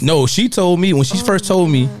had last night. No, she told me when she first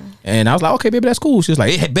told me, and I was like, okay, baby, that's cool. She was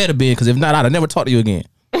like, it had better be, because if not, I'd have never talked to you again.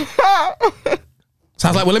 So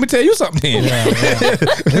I was like, well, let me tell you something then. Yeah.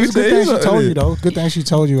 Let me tell you something. She told you though. Good thing she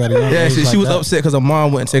told you at a young age. She was upset because her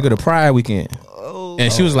mom wouldn't take her to Pride weekend,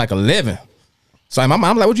 and she was like 11. So my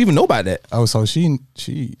mom like, what you even know about that? Oh, so she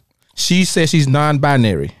said she's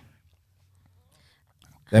non-binary.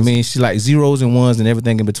 That means she's like zeros and ones and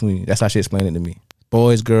everything in between. That's how she explained it to me.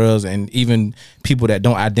 Boys, girls, and even people that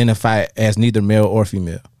don't identify as neither male or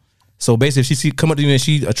female. So basically, if she come up to you and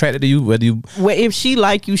she attracted to you, if she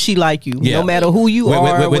like you, she like you. Yeah. No matter who you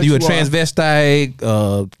are, whether you a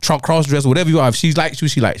transvestite, Trump cross-dresser, whatever you are, if she likes you,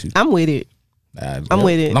 she likes you. I'm with it. I'm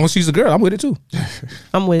with it. As long as she's a girl, I'm with it too.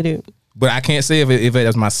 I'm with it. But I can't say if it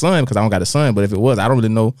was my son, because I don't got a son. But if it was, I don't really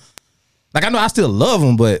know. Like, I know I still love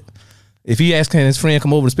him, but if he asked his friend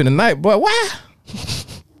come over to spend the night, boy, why?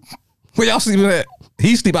 Where y'all sleeping at?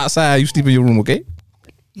 He sleep outside, you sleep in your room, okay?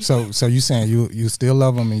 So you saying you still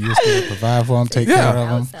love him and you still provide for him, take care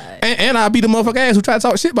of him, and I beat the motherfucker ass who tried to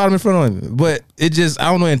talk shit about him in front of him. But it just,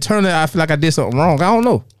 I don't know. Internally, I feel like I did something wrong. I don't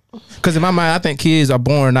know, because in my mind, I think kids are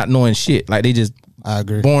born not knowing shit. Like they just, I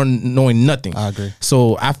agree, born knowing nothing. I agree.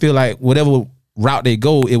 So I feel like whatever route they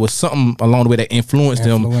go, it was something along the way that influenced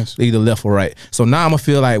them either left or right. So now I'm gonna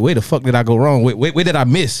feel like, where the fuck did I go wrong? Where did I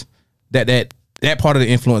miss that part of the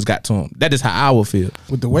influence got to him? That is how I would feel.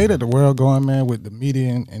 With the way that the world going, man, with the media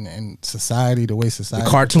and society, the way society, the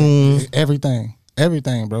cartoons,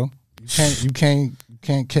 everything, bro. You can't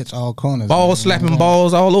catch all corners. Balls slapping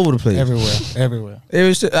balls all over the place. Everywhere. It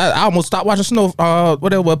was just, I almost stopped watching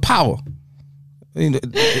whatever Power.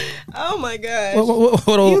 Oh my god!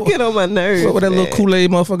 What you get on my nerves. What that little Kool-Aid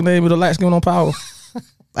motherfucker name with the light skin on Power?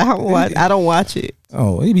 I don't watch it.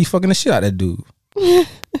 Oh, he be fucking the shit out of that dude.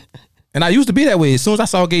 And I used to be that way. As soon as I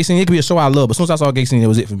saw a gay scene, it could be a show I love, but as soon as I saw a gay scene, it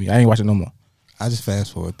was it for me. I ain't watching no more. I just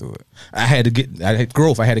fast forward through it. I had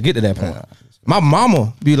growth. I had to get to that point. Yeah. My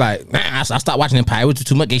mama be like, nah, I stopped watching Empire. It was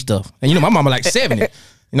too much gay stuff. And my mama like 70.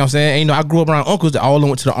 You know what I'm saying? And I grew up around uncles that all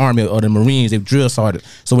went to the army or the Marines. They drill sergeant.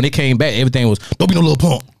 So when they came back, everything was, don't be no little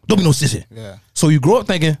punk. Don't be no sissy. Yeah. So you grow up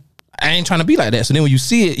thinking, I ain't trying to be like that. So then when you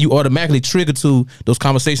see it, you automatically trigger to those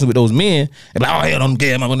conversations with those men. And like, oh, hell, I'm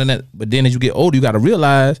gay. But then as you get older, you got to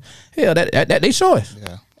realize, hell, that they choice.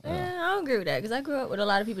 Yeah. I don't agree with that, because I grew up with a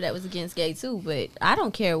lot of people that was against gay too. But I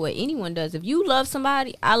don't care what anyone does. If you love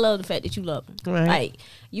somebody, I love the fact that you love them. Right. Like,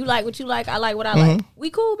 you like what you like, I like what I like. We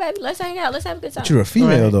cool, baby. Let's hang out. Let's have a good time. But you're a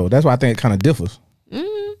female though. That's why I think it kind of differs.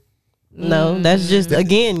 No, that's just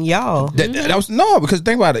again y'all. That was because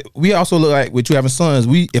think about it. We also look like with you having sons.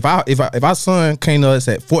 If our son came to us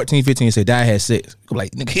at 14, 15 and said Dad had sex, we be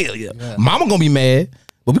like, nigga, hell yeah. Mama gonna be mad,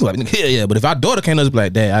 but we be like, nigga, hell yeah. But if our daughter came to us and be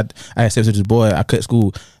like, Dad, I had sex with this boy, I cut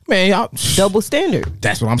school. Man, y'all double standard.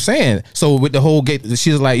 That's what I'm saying. So with the whole gay,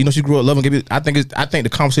 she's like, she grew up loving gay. I think the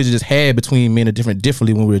conversation just had between men are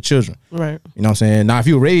differently when we were children. Right. You know what I'm saying? Now if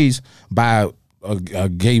you were raised by a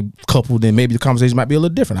gay couple, then maybe the conversation might be a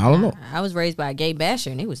little different. I don't know. I was raised by a gay basher,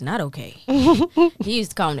 and it was not okay. He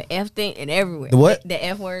used to call him the F thing and everywhere. The what? The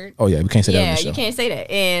F word. Oh yeah, we can't say that on the Yeah, show. you can't say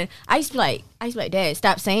that. And I used to be like, Dad,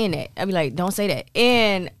 stop saying that. I'd be like, don't say that.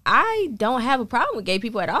 And I don't have a problem with gay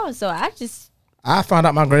people at all. So I found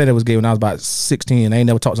out my granddad was gay when I was about 16, and I ain't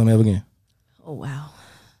never talked to him ever again. Oh wow.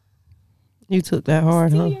 You took that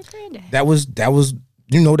hard, huh? That was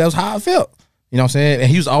how I felt. You know what I'm saying? And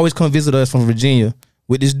he was always come visit us from Virginia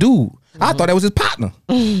with this dude. I thought that was his partner.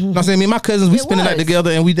 You know what I'm saying? Me and my cousins, we spend the night was.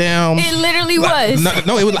 together and we down. It literally like, was.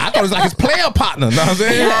 No, it was. I thought it was like his player partner. You know what I'm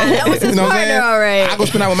saying? Nah, that was his You know what I'm partner, saying? all right. I go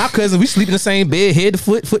spend out with my cousins. We sleep in the same bed, head to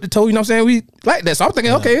foot, foot to toe. You know what I'm saying? We like that. So I'm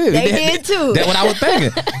thinking, okay, They did too. That's what I was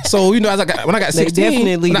thinking. So you know, when I got 16,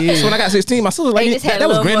 definitely did. So when I got 16, my sister was They like, just had that a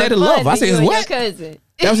was little granddaddy more lover. fun I than said, you his and your what? cousin.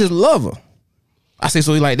 That was his lover. I said,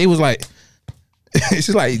 so like they was like,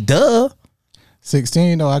 she's like, duh.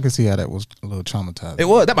 16 though, I could see how that was a little traumatizing. It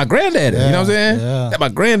was. That my granddaddy. You know what I'm saying? Yeah. That my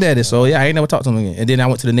granddaddy. So yeah, I ain't never talked to him again. And then I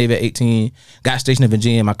went to the Navy at 18, got stationed in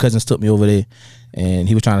Virginia. My cousins took me over there, and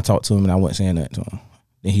he was trying to talk to him, and I wasn't saying nothing to him.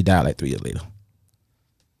 Then he died like 3 years later.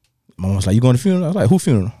 My mom was like, "You going to the funeral?" I was like, "Who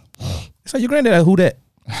funeral?" It's like, your granddaddy. Who that?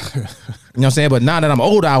 You know what I'm saying? But now that I'm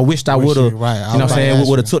older, I wished I would have. Right. You know what I'm saying?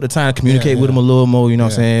 Would have took the time to communicate with him a little more. You know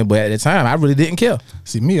what I'm saying? But at the time, I really didn't care.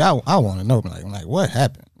 See me, I want to know like what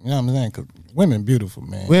happened. You know what I'm saying? Because women beautiful,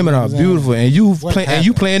 man. Women You know are what I'm saying? beautiful, and you What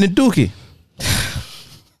playing the dookie.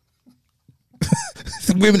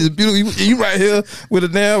 Women is beautiful. You right here with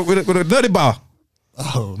a nutty bar.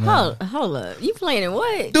 Oh man. Hold up. You playing in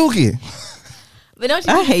what? Dookie. But don't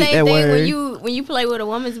you I do the hate same that thing word. when you play with a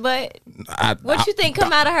woman's butt? I, What you think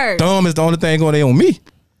come out of her? Thumb is the only thing going there on me.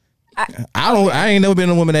 I ain't never been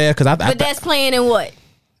in a woman ass because But that's playing in what?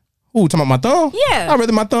 Who talking about my thumb? Yeah. I'd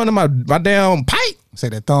rather my thumb than my damn pipe. Say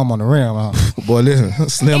that thumb on the rim, huh? Boy, listen,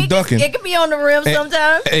 slim dunking. It can be on the rim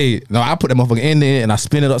sometimes. Hey, no, I put that motherfucker in there and I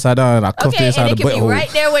spin it upside down and I cuff Okay, the inside and the it can be butthole. right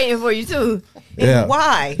there waiting for you too. Yeah.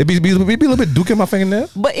 Why? It be a little bit dookie in my fingernail.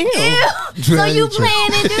 But ew. Ew. So you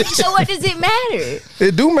playing in this? So what does it matter?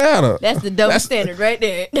 It do matter. That's the double standard right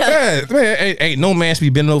there. Yeah, man, ain't no man should be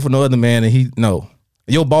bending over for no other man and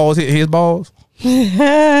your balls hit his balls. Boy,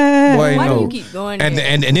 Why no. do you keep going and there?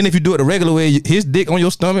 and then if you do it the regular way, his dick on your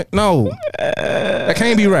stomach, no, that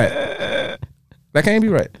can't be right. That can't be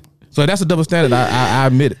right. So that's a double standard. I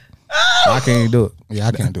admit it. I can't do it. Yeah,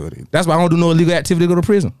 I can't do it either. That's why I don't do no illegal activity to go to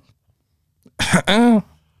prison.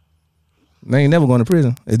 They ain't never going to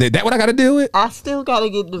prison. Is that what I got to deal with? I still gotta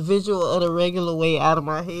get the visual of the regular way out of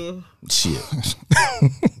my head. Shit.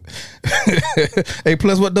 Hey,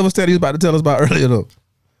 plus what double standard you was about to tell us about earlier though?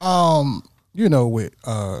 You know, with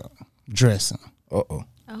dressing. Uh-oh.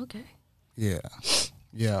 Okay. Yeah.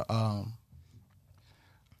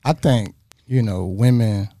 I think,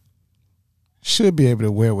 women should be able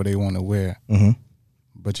to wear what they want to wear,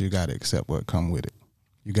 but you got to accept what come with it.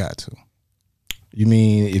 You got to. You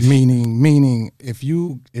mean if Meaning, if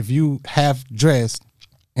you have dressed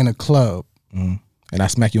in a club, and I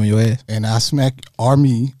smack you on your ass, and I smack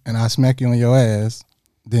you on your ass,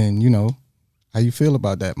 then how you feel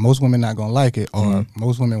about that. Most women not gonna like it, or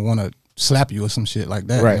most women want to slap you or some shit like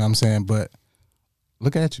that. Right. You know what I'm saying? But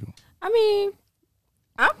look at you. I mean,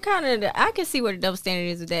 I'm kind of I can see what the double standard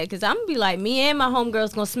is with that, because I'm gonna be like, me and my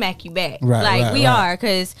homegirls gonna smack you back. Right, we right. are,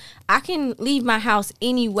 because I can leave my house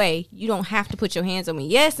anyway. You don't have to put your hands on me.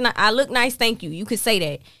 Yes, I look nice, thank you. You could say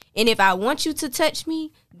that. And if I want you to touch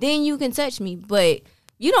me, then you can touch me. But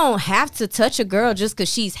you don't have to touch a girl just because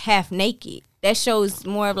she's half naked. That shows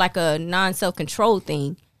more of like a non-self-control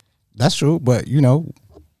thing. That's true, but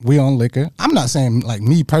we on liquor. I'm not saying like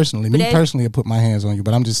me personally. I put my hands on you,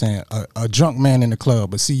 but I'm just saying a drunk man in the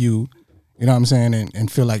club, but see you, you know what I'm saying,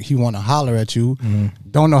 and feel like he want to holler at you,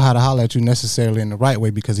 don't know how to holler at you necessarily in the right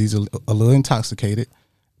way because he's a little intoxicated,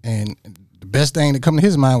 and the best thing that come to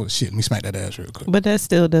his mind was, shit, let me smack that ass real quick. But that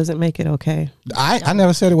still doesn't make it okay. I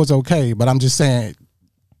never said it was okay, but I'm just saying,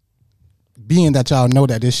 being that y'all know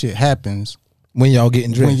that this shit happens when y'all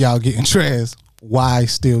getting dressed, why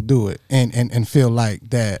still do it and feel like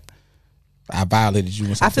that I violated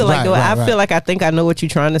you? I feel like Right. I think I know what you're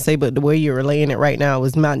trying to say, but the way you're relaying it right now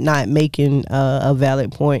is not making a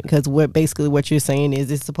valid point, because what you're saying is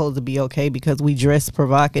it's supposed to be okay because we dress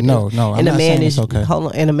provocative. No, I'm and not a man saying is it's okay.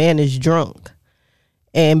 and a man is drunk.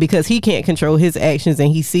 And because he can't control his actions and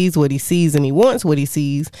he sees what he sees and he wants what he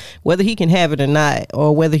sees, whether he can have it or not,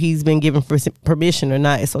 or whether he's been given permission or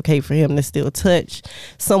not, it's okay for him to still touch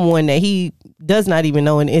someone that he does not even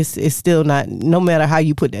know. And it's still not, no matter how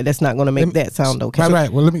you put that, that's not going to make that sound okay.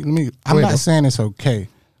 Right. Well, let me. I'm not saying it's okay.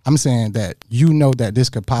 I'm saying that that this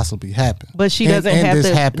could possibly happen. But she doesn't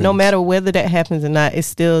have to, no matter whether that happens or not, it's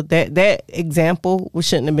still that example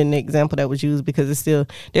shouldn't have been the example that was used, because it's still,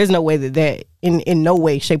 there's no way that in no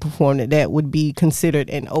way, shape or form that would be considered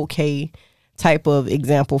an okay type of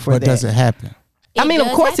example for but that. Does it happen? I mean, of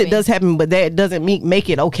course it does happen, but that doesn't make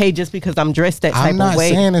it okay just because I'm dressed that type I'm not of way.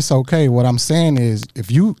 saying it's okay. What I'm saying is,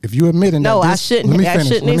 if you admitting No, that I this, shouldn't- Let me I finish.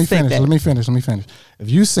 shouldn't Let me expect finish. that. Let me finish. If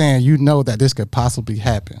you saying that this could possibly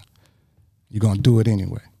happen, you're gonna do it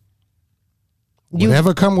anyway.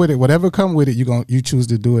 Whatever come with it, you choose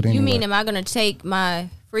to do it anyway. You mean, am I gonna take my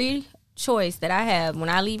free choice that I have when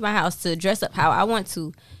I leave my house to dress up how I want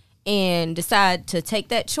to, and decide to take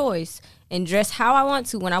that choice and dress how I want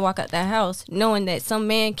to when I walk out that house, knowing that some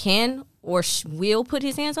man can or will put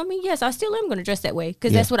his hands on me? Yes, I still am going to dress that way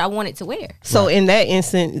because that's what I wanted to wear. So in that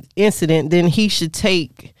incident, then he should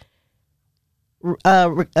take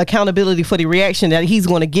accountability for the reaction that he's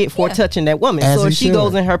going to get for touching that woman. As so if he she should.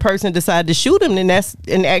 goes in her purse and decide to shoot him, then that's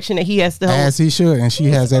an action that he has to hold. As he should, and she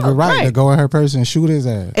has every right to Right. go in her purse and shoot his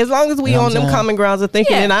ass. As long as we You know on what them I'm saying? common grounds of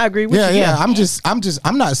thinking, and I agree with you. Yeah.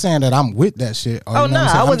 I'm not saying that I'm with that shit. Or, Oh you know no, what I'm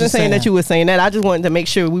saying? I I'm wasn't just saying that you were saying that. I just wanted to make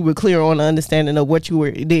sure we were clear on the understanding of what you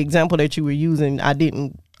were, the example that you were using. I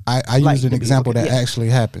didn't. I like used an to be example with it. that actually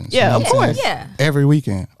happens. Yeah, you know of what I'm course. saying? Yeah. Every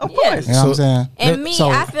weekend. Of Yeah. course. You know what I'm saying? And me, So-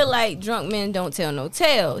 I feel like drunk men don't tell no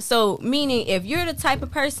tale. So, meaning if you're the type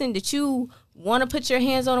of person that you want to put your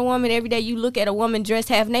hands on a woman every day, you look at a woman dressed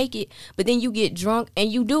half naked, but then you get drunk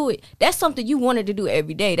and you do it. That's something you wanted to do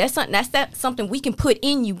every day. That's something we can put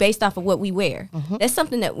in you based off of what we wear. That's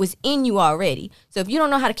something that was in you already. So if you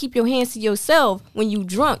don't know how to keep your hands to yourself when you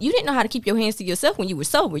drunk, you didn't know how to keep your hands to yourself when you were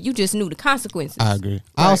sober. You just knew the consequences. I agree.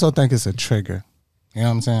 I also think it's a trigger. You know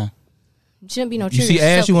what I'm saying? Shouldn't be no You trigger. see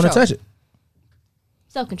ass, you want to touch it.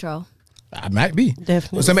 Self-control. I might be.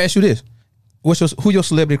 Definitely. So let me ask you this: who your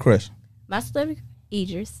celebrity crush? My celebrity,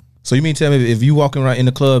 Idris. So you mean tell me if you walking around in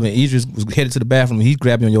the club and Idris was headed to the bathroom and he's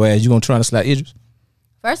grabbing on your ass, you gonna try to slap Idris?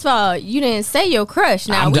 First of all, you didn't say your crush.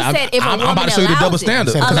 Now I'm- we I'm- said if a I'm woman about to show you the allows double it.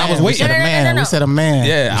 standard, We said 'cause a I was man. waiting. We said a man. No. We said a man.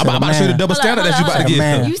 Yeah, We I'm said a about to show you the man. double standard that you about to Hold on, get.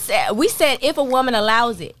 man. You said we said if a woman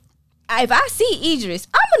allows it. If I see Idris,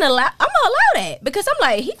 I'm gonna allow that because I'm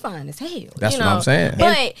like he fine as hell. That's you what know? I'm saying.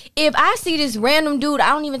 But if I see this random dude, I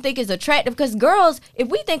don't even think is attractive because girls, if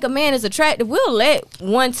we think a man is attractive, we'll let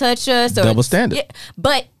one touch us. Or, Double standard. Yeah,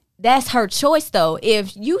 but that's her choice though.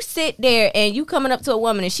 If you sit there and you coming up to a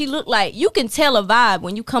woman and she look like, you can tell a vibe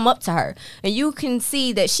when you come up to her and you can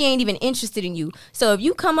see that she ain't even interested in you. So if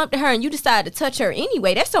you come up to her and you decide to touch her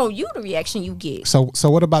anyway, that's on you the reaction you get. So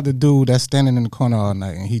what about the dude that's standing in the corner all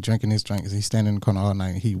night and he drinking his drinks? He's standing in the corner all night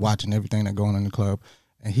and he watching everything that going on in the club,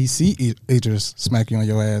 and he see Idris smack you on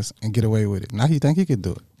your ass and get away with it. Now he think he could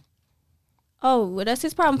do it. Oh, well, that's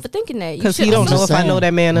his problem for thinking that. You Because he shouldn't don't know assume. if I know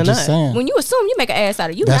that man or I'm just not. saying. When you assume, you make an ass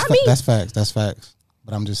out of you, That's not me. that's facts. That's facts.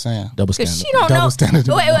 But I'm just saying. Double Because standard. she don't Double know. standard.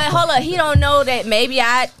 Wait, hold up. He don't know that maybe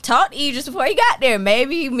I talked to Idris before he got there.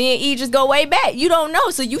 Maybe me and Idris go way back. You don't know.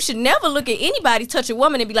 So you should never look at anybody touch a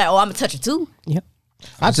woman and be like, oh, I'm going to touch her too. Yep.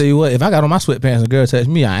 I tell you what, if I got on my sweatpants and a girl touch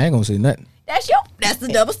me, I ain't gonna say nothing. That's the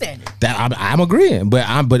double standard. That I'm agreeing, but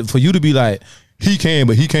for you to be like, he can,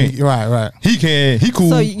 but he can't. Right. He can, he cool.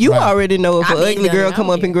 So you Right. already know if I an mean, ugly girl I come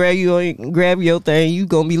don't up and grab your thing, you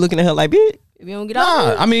gonna be looking at her like, bitch. If you don't get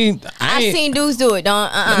off, Nah, I mean, I I've ain't. seen dudes do it.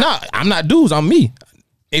 Don't. Nah, I'm not dudes. I'm me.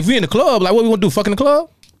 If we in the club, like, what we gonna do? Fuck in the club?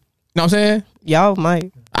 You know what I'm saying? Y'all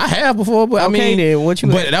might. I have before, but I Okay, mean, then, what you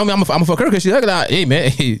But mean? that don't mean I'm a fuck her because she's ugly. Like, hey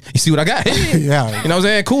man, you see what I got? Yeah. You know what I'm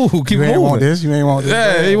saying? Cool. Keep You it ain't moving. want this. You ain't want this.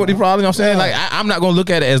 Yeah, you want the problem. You know what I'm saying? Like, I'm not gonna look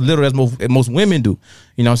at it as little as most women do.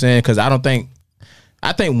 You know what I'm saying? Because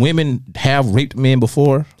I think women have raped men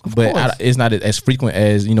before, but it's not as frequent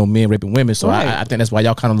as men raping women. So Right. I think that's why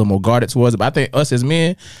y'all kind of a little more guarded towards it. But I think us as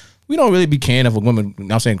men, we don't really be caring if a woman, you know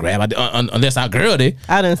what I'm saying, grab unless our girl did.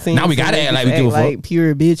 I done seen. Now we gotta some act like niggas we give a fuck. like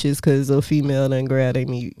pure bitches because a female done grab they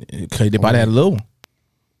meat. Cause they probably had a little one.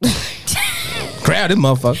 Grab this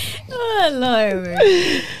motherfucker. Oh Lord,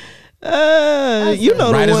 man. You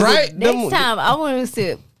know Right the is ones right. that- Next time I want to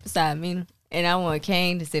sit beside me, and I want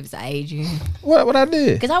Kane to sit beside Adrian, What I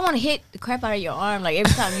did? because I want to hit the crap out of your arm like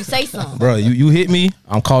every time you say something. Bro, you hit me.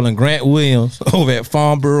 I'm calling Grant Williams over at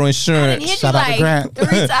Farm Bureau I Insurance. hit Shout you out to like Grant.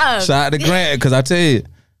 3 times. Shout out to Grant, because I tell you,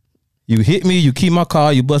 you hit me, you keep my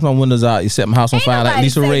car, you bust my windows out, you set my house on Ain't fire like nobody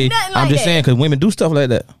Lisa say Ray. nothing I'm like just that. saying, because women do stuff like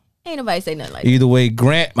that. Ain't nobody say nothing like that. Either way,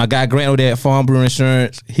 Grant, my guy Grant over there at Farm Bureau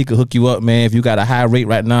Insurance, he could hook you up, man. If you got a high rate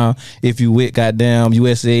right now, if you with goddamn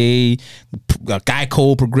USA,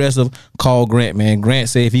 Geico, Progressive, call Grant, man. Grant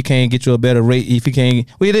say if he can't get you a better rate, if he can't,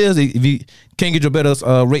 if he can't get you a better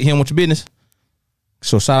rate, he don't want your business.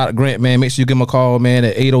 So shout out to Grant, man. Make sure you give him a call, man,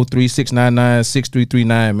 at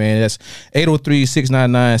 803-699-6339, man. That's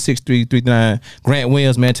 803-699-6339. Grant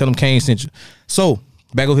Williams, man. Tell him Kane sent you. So,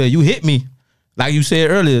 back over here, you hit me. Like you said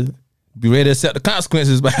earlier, be ready to accept the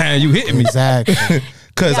consequences behind you hitting me. Exactly.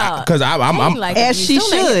 Cause Y'all, I'm ain't like as you. she Don't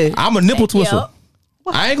make it- should. I'm a nipple twister. Yup.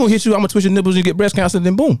 I ain't gonna hit you. I'm gonna twist your nipples and you get breast cancer.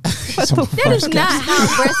 Then boom. That is not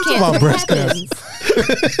how breast cancer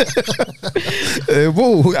happens.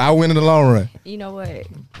 Woo! I win in the long run. You know what?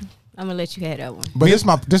 I'm gonna let you have that one. But this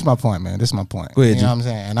my point, man. This is my point. Go ahead, you G. know what I'm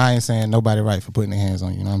saying? And I ain't saying nobody right for putting their hands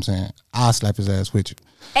on you. You know what I'm saying? I'll slap his ass with you.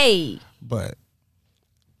 Hey, But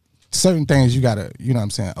certain things you gotta, you know what I'm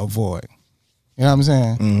saying, avoid. You know what I'm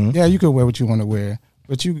saying? Mm-hmm. Yeah, you can wear what you want to wear,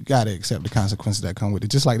 but you gotta accept the consequences that come with it.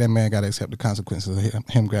 Just like that man gotta accept the consequences of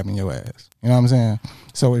him grabbing your ass. You know what I'm saying?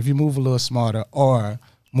 So if you move a little smarter or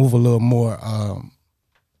move a little more, I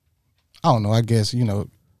don't know. I guess give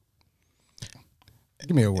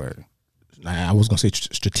me a word. Nah, I was gonna say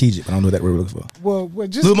strategic, but I don't know what that word we're looking for. Well, A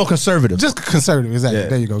just little more conservative. just conservative. Exactly. Yeah.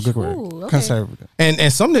 There you go. Good word. Ooh, okay. Conservative.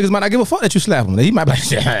 And some niggas might not give a fuck that you slap them. He might be like,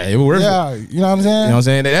 yeah, it was worth it. Yeah, you know what I'm saying? You know what I'm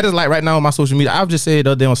saying? That is like right now on my social media. I've just said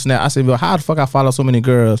the other day on Snap, I said, well, how the fuck I follow so many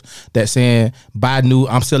girls that saying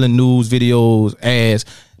I'm selling news, videos, ads,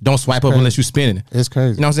 don't swipe up unless you spinning it. It's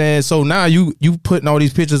crazy. You know what I'm saying? So now you putting all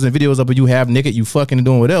these pictures and videos up of you half naked, you fucking and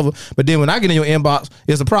doing whatever. But then when I get in your inbox,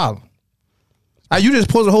 it's a problem. You just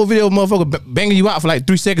post a whole video of motherfucker banging you out for like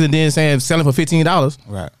 3 seconds and then saying selling for $15.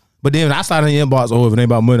 Right. But then when I slide in your inbox, if it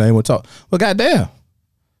ain't about money, I ain't want to talk. Well, goddamn.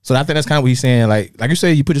 So I think that's kind of what he's saying. Like you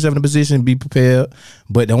say, you put yourself in a position, be prepared,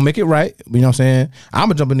 but don't make it right. You know what I'm saying? I'm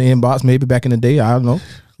gonna jump in the inbox maybe back in the day. I don't know.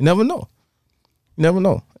 You never know. You never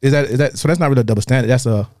know. Is that so? That's not really a double standard. That's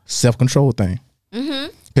a self-control thing.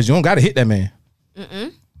 Because you don't got to hit that man.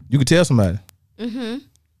 You can tell somebody. And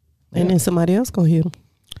then somebody else gonna hit him.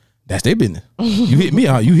 That's their business. You hit me.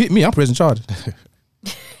 I'm pressing charges.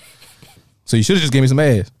 So you should have just gave me some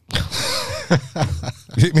ass.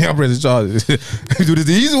 Hit me, I'm pressing charges. You do this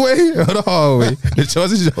the easy way or the hard way. The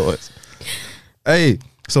choice is yours. Hey,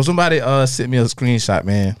 so somebody sent me a screenshot,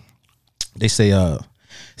 man. They say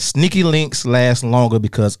sneaky links last longer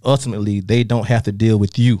because ultimately they don't have to deal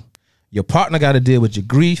with you. Your partner got to deal with your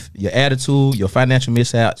grief, your attitude, your financial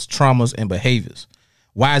mishaps, traumas, and behaviors.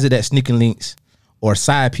 Why is it that sneaky links or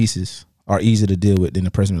side pieces are easier to deal with than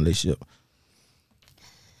a personal relationship?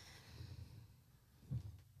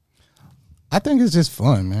 I think it's just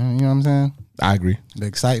fun, man. You know what I'm saying? I agree. The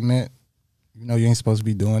excitement. You know you ain't supposed to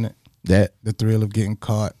be doing it. That The thrill of getting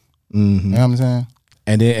caught. mm-hmm. You know what I'm saying?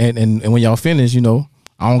 And then and when y'all finish, I don't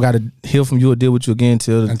got to hear from you or deal with you again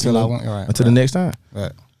until the next time.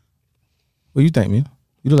 Right. What you think, man?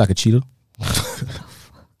 You look like a cheater.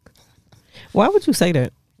 Why would you say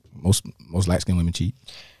that? Most light skinned women cheat.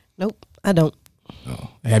 Nope, I don't. Oh.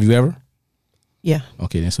 Have you ever? Yeah.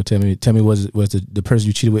 Okay, then so tell me, was the person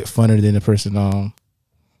you cheated with funner than the person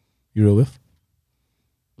you were with?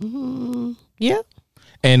 Yeah.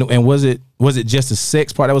 And was it just the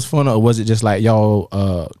sex part that was fun, or was it just like y'all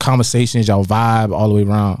conversations, y'all vibe all the way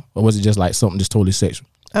around, or was it just like something just totally sexual?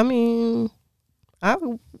 I mean,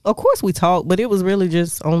 of course we talked, but it was really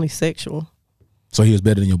just only sexual. So he was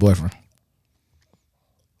better than your boyfriend.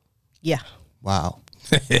 Yeah. Wow.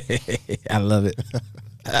 I love it.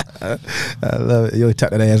 I love it. You tap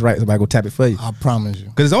that ass right, somebody go tap it for you. I promise you.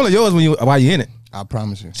 Because it's only yours while you in it. I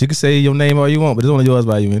promise you. She can say your name all you want, but it's only yours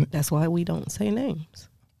while you in it. That's why we don't say names.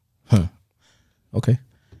 Huh. Okay.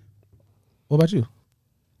 What about you?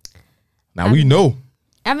 Now we know.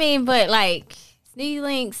 I mean, but like sneaky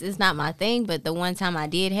links is not my thing. But the one time I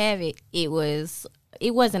did have it, it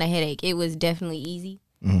wasn't a headache. It was definitely easy.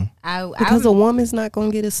 Mm-hmm. Because a woman's not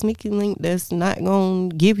gonna get a sneaky link that's not gonna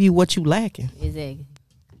give you what you lacking. Exactly.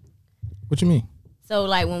 What you mean? So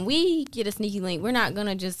like when we get a sneaky link, we're not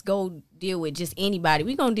gonna just go deal with just anybody.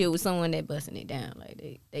 We gonna deal with someone that busting it down.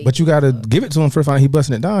 Like they But you gotta give it to him first. Find out he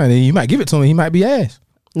busting it down, and you might give it to him. He might be ass.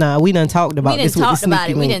 Nah, we done talked about we this. done with talked the about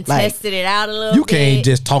sneaky it. We done link. Like, tested it out a little You bit. can't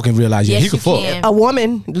just talk and realize Yes, he could you fuck. can. a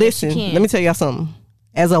woman, listen, can. let me tell y'all something.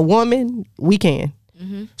 As a woman, we can.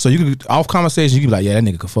 So you could off conversation, you could be like, yeah, that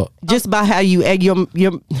nigga could fuck. Just by how you egg your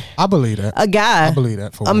I believe that. a guy. I believe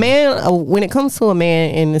that for a women. man. When it comes to a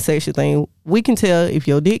man in the sexual thing, we can tell if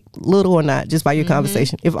your dick little or not just by your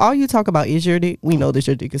conversation. If all you talk about is your dick, we know that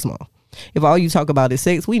your dick is small. If all you talk about is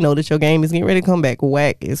sex, we know that your game is getting ready to come back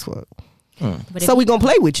whack as fuck. But So we gonna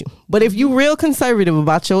play with you. But if you real conservative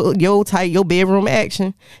about your type, your bedroom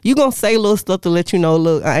action, you gonna say little stuff to let you know,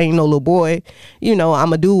 look, I ain't no little boy.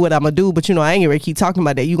 I'ma do what I'ma do, but I ain't gonna keep talking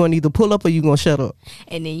about that. You gonna either pull up or you gonna shut up.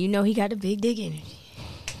 and then he got the big dick energy.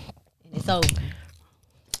 And it's over.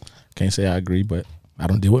 Can't say I agree, but I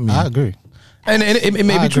don't deal with me. I agree. And it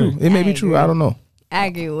may I be true. agree. It may I be true. agree. I don't know. I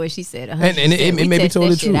agree with what she said. And it We may be test that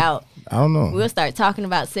totally shit true. out. I don't know. We'll start talking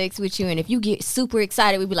about sex with you, and if you get super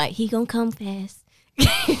excited, we'll be like, he gonna come fast.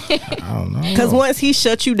 I don't know. Cause once he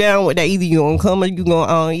shut you down with that, either you gonna come or you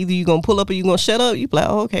gonna either you gonna pull up or you gonna shut up. You be like,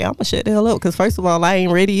 oh, okay, I'm gonna shut the hell up. Cause first of all, I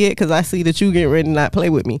ain't ready yet. Cause I see that you getting ready to not play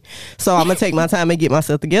with me. So I'm gonna take my time and get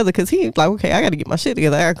myself together. Cause he like, okay, I gotta get my shit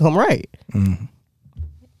together. I gotta come right.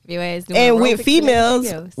 Your ass doing And aerobics with and females,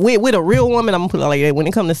 everything else. with a real woman, I'm gonna put it like that. When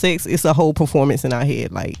it comes to sex, it's a whole performance in our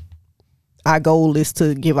head. Like our goal is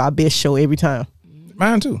to give our best show every time.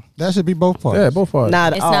 Mine too. That should be both parts. Yeah, both parts.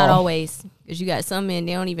 Not It's all. not always because you got some men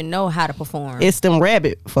they don't even know how to perform. It's them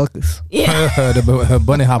rabbit fuckers. Yeah, the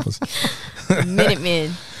bunny hoppers.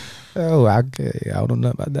 Minutemen. Oh, I don't know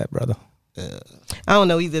nothing about that, brother. I don't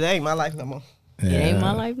know either. That ain't my life no more. It ain't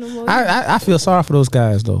my life no more. I feel sorry for those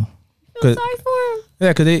guys though. feel sorry for him. Yeah,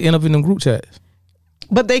 because they end up in them group chats.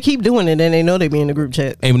 But they keep doing it, and they know they be in the group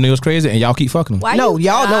chat. And when it was crazy, and y'all keep fucking them. Why No, you-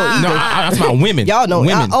 y'all know either. No, that's about women. Y'all know.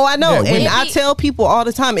 Women. I know. Yeah, And women. I tell people all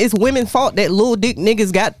the time, it's women's fault that little dick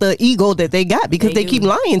niggas got the ego that they got because They they do. keep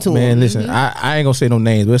lying to them. Man, listen, I ain't gonna say no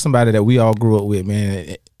names, but it's somebody that we all grew up with,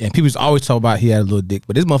 man. And people used to always talk about he had a little dick,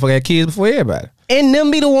 but this motherfucker had kids before everybody. And them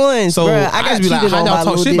be the ones, So bruh. I got just be like, cheated how on by y'all a talk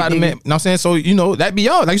little shit dick about the man? nigga. You know what I'm saying? So, you know, that be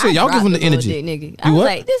y'all. Like you said, y'all give them the dropped little energy. dick nigga. You I was what?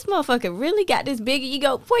 like, this motherfucker really got this big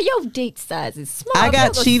ego. Boy, your dick size is small. I got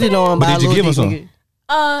Nigga, cheated sit on But by a did you little give him dick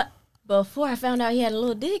some? nigga. Before I found out he had a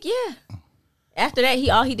little dick, yeah. After that,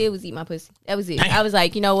 all he did was eat my pussy. That was it. I was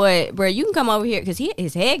like, you know what, bro, you can come over here because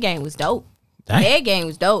his head game was dope. Dang. Head game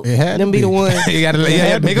was dope. It had Them to be the ones. You gotta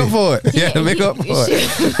make up for it. You gotta make up for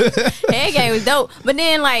it. Head game was dope. But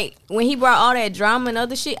then, like, when he brought all that drama and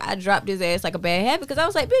other shit, I dropped his ass like a bad habit because I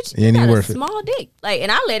was like, bitch, It you ain't got even a worth it. small dick. Like,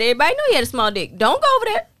 and I let everybody know he had a small dick. Don't go over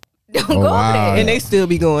there. Don't Oh, go wow. over there. And they still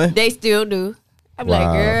be going. They still do. I'm Wow.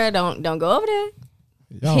 like, girl, don't go over there.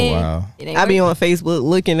 Oh, wow. It ain't I be worth on Facebook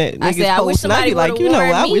looking at I niggas said, I wish posts, and I be somebody like, would've you know,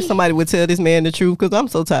 warned I wish me. somebody would tell this man the truth because I'm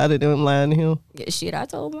so tired of them lying to him. it. Yeah, shit, I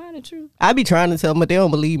told mine the truth. I be trying to tell them, but they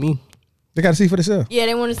don't believe me. They gotta see for themselves. Yeah,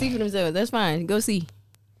 they want to see for themselves. That's fine. Go see.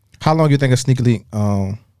 How long do you think a sneaky link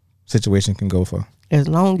situation can go for? As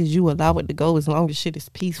long as you allow it to go, as long as shit is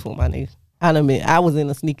peaceful, my nigga. I was in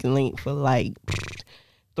a sneaky link for like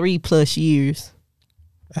 3+ years.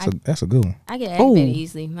 That's a good one. I get Ooh. aggravated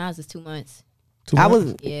easily. Mine was 2 months. I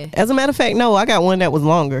was, Yeah. as a matter of fact, no, I got one that was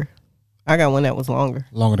longer.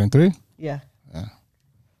 Longer than 3? Yeah.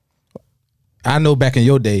 I know back in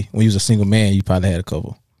your day when you was a single man, you probably had a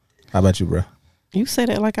couple. How about you, bro? You say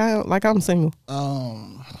that like I'm single.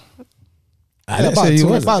 I Yeah, didn't about say you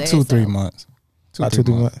wasn't. about 2-3 months. About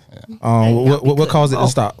 2-3 months. Yeah. What caused it to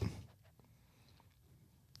stop?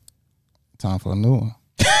 Time for a new one.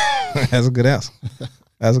 That's a good answer.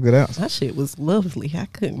 That's a good answer. That shit was lovely. I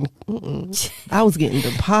couldn't. I was getting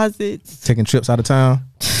deposits. Taking trips out of town.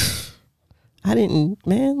 I didn't.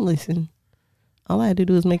 Man, listen. All I had to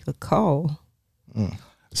do was make a call.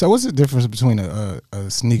 So what's the difference between a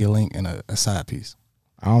sneaker link and a side piece?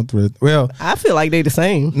 I don't really. Well, I feel like they the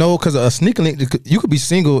same. no, because a sneaker link, you could be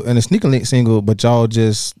single and a sneaker link single, but y'all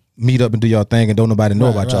just meet up and do y'all thing and don't nobody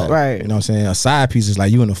know about y'all. right. You know what I'm saying? A side piece is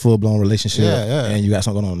like you in a full blown relationship Yeah. and you got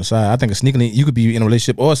something going on the side. I think a sneaker link, you could be in a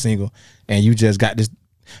relationship or single and you just got this.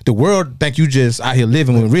 The world think you just out here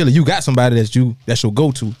living when really you got somebody that's your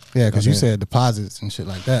go to. Yeah, because you said deposits and shit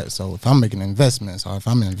like that. So if I'm making investments or if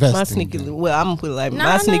I'm investing, My sneaky. Well, I'm gonna put it like No,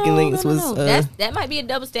 my sneaky no, links no, no, was no. That might be a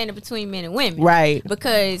double standard between men and women. right.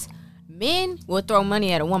 Because men will throw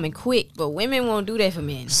money at a woman quick, but women won't do that for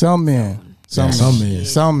men. some men, some men,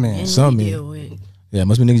 some men, Some we men. deal with. Yeah,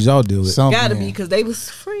 must be niggas y'all deal with. some Gotta men. be because they was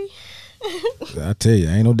free. I tell you,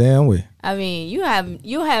 ain't no damn way. I mean, you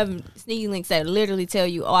have sneaky links that literally tell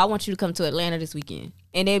you, "Oh, I want you to come to Atlanta this weekend,"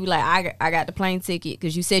 and they be like, "I got the plane ticket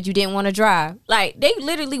because you said you didn't want to drive." Like they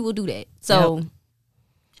literally will do that. So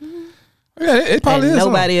Yeah, it probably And is.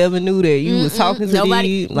 nobody ever knew that you was talking to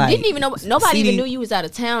nobody these. Like, didn't even know. Nobody even CD knew you was out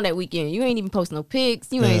of town that weekend. You ain't even post no pics.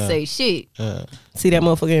 You ain't say shit. see that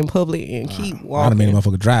motherfucker in public and keep I'd have walking. made a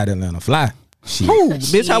motherfucker drive to Atlanta, fly. Shit. Ooh,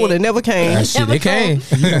 bitch, I would have never came. That shit, they came.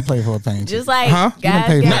 You can play for a pain. Just like Huh? You guys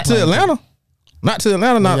pay got. Not to Atlanta. Not to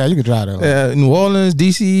Atlanta. Not yeah, you can drive there. New Orleans,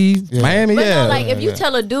 DC, Yeah. Miami. But Yeah. no, like if you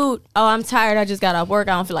tell a dude, "Oh, I'm tired. I just got off work.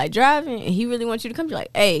 I don't feel like driving," and he really wants you to come, you're like,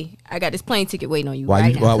 "Hey, I got this plane ticket waiting on you." why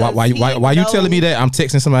right you now. why you telling me that? I'm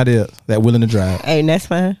texting somebody else that willing to drive. Hey, and that's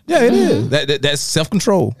fine. Yeah, it is. That's self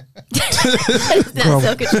control. That's not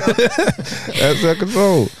self-control. That's self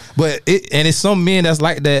control. But it's some men that's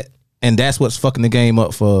like that, and that's what's fucking the game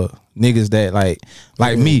up for niggas that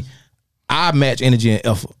like me. I match energy and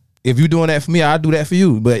effort. If you doing that for me, I'll do that for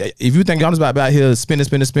you. But if you think I'm just about out here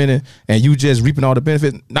spending, and you just reaping all the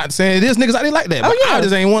benefits, not saying it is niggas out there like that, but yeah. I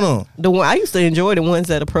just ain't one of them. The one I used to enjoy the ones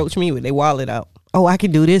that approach me with their wallet out. Oh, I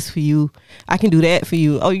can do this for you. I can do that for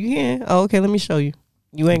you. Oh, you can? Oh, okay, let me show you.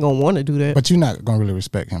 You ain't gonna want to do that. But you're not gonna really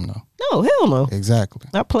respect him though. No, hell no. Exactly.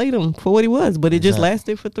 I played him for what he was, but it just Exactly.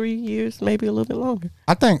 lasted for 3 years, maybe a little bit longer.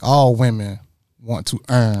 I think all women want to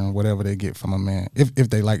earn whatever they get from a man if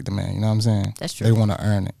they like the man. You know what I'm saying? That's true. They want to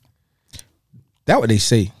earn it. That's what they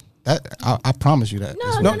say. That I promise you that.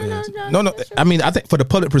 That's what it is. No. I mean, I think for the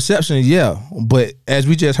public perception, yeah. But as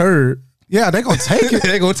we just heard, Yeah, they gonna take it.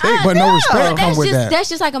 they gonna take. But no respect come with just, that. That's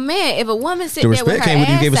just like a man. If a woman sit The there with respect her came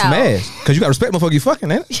when you gave us some out, ass. Because you got respect, motherfucker. You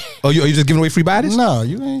fucking, ain't it? Or you just giving away free bodies? No,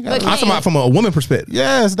 you ain't got. But I'm talking about from a woman perspective.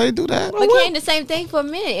 Yes, they do that. But Ken, the same thing for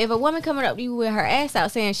men. If a woman coming up to you with her ass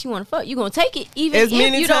out saying she want to fuck, you gonna take it even As if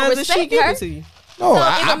many you don't times as she respect give her. it to you. No, So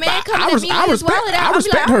if a man comes at me with his wallet out, I I'll be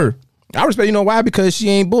respect like, her. I respect, you know why? Because she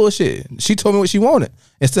ain't bullshit. She told me what she wanted.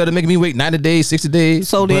 Instead of making me wait 90 days, 60 days.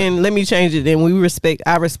 So then let me change it. Then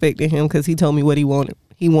I respected him because he told me what he wanted.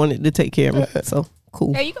 He wanted to take care of me. So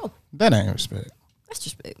cool. There you go. That ain't respect. That's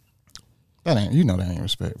respect. That ain't. You know that ain't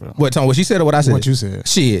respect, bro. What, Tom, what she said or what I said? What you said.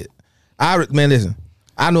 Shit. Man, listen.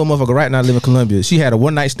 I know a motherfucker right now live in Columbia. She had a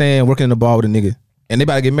one night stand working in the bar with a nigga. And they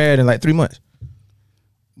about to get married in like 3 months.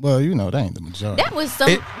 Well, you know that ain't the majority. That was some.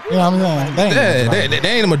 You know what I'm saying? That ain't the majority. They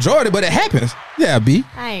ain't the majority, but it happens. Yeah, B.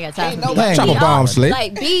 I ain't got time for nobody- B. Drop a B bomb, don't- Slate.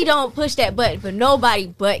 Like B don't push that button for nobody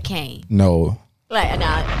but Kane. No. Like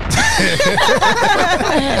nah.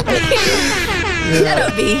 Shut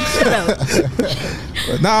up, B. Shut up.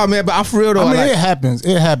 Nah, man, but I'm for real though. I mean, like, it happens.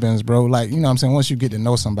 It happens, bro. Like, you know what I'm saying? Once you get to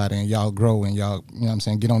know somebody and y'all grow and y'all, you know what I'm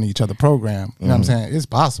saying, get on each other program, you know what I'm saying? It's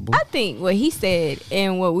possible. I think what he said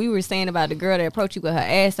and what we were saying about the girl that approached you with her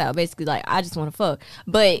ass out, basically like, I just want to fuck.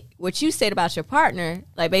 But what you said about your partner,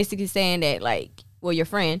 like basically saying that, like, well, your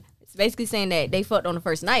friend, it's basically saying that they fucked on the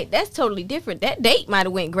first night. That's totally different. That date might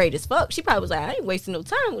have went great as fuck. She probably was like, I ain't wasting no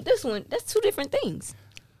time with this one. That's two different things.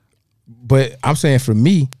 but I'm saying for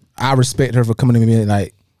me, I respect her for coming to me and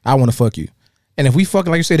like, I want to fuck you. And if we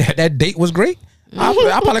fucking, like you said, that date was great, I'll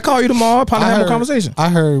probably call you tomorrow, probably have a conversation. I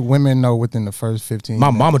heard women know within the first 15 My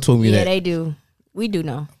minutes. mama told me Yeah, that. they do. We do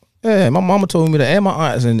know. Yeah, my mama told me that, and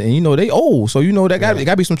my aunts, and you know, they old. So, you know, that got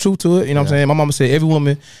to be some truth to it. You know what I'm saying? My mama said every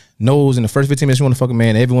woman knows in the first 15 minutes she want to fuck a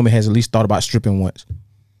man, every woman has at least thought about stripping once.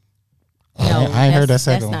 No, I ain't heard that that's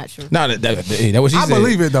second not true. No, that what she I said.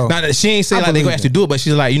 believe it, though. Now that she ain't say I like they believe gonna actually it. do it, but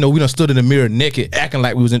she's like, you know, we done stood in the mirror naked, acting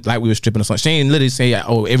like we were stripping or something. She ain't literally say,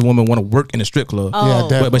 oh, every woman want to work in a strip club. Oh. Yeah, But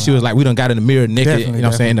definitely. But she was like, we done got in the mirror naked, Definitely, you know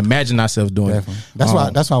what I'm saying, and imagine ourselves doing Definitely.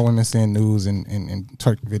 it. That's why women send news and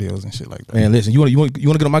twerk videos and shit like that. Man, listen, you want to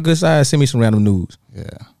get on my good side? Send me some random news. Yeah.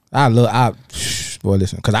 Boy,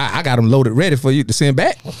 listen, because I got them loaded ready for you to send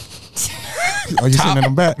back. Oh, you sending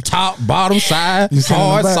them back? Top, bottom, side, You sending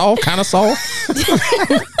them hard, back? soft, kind of soft.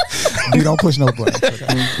 You don't push no button.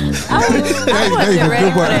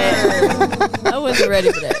 I wasn't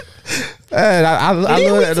ready for that. And I Didn't love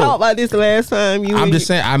we that. though. talk about this the last time? I'm just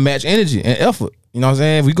saying I match energy and effort. You know what I'm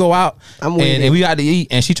saying? If we go out I'm with it. and we got to eat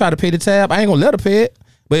and she try to pay the tab, I ain't gonna let her pay it.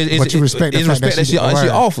 But But you respect the it's fact respect that that she word.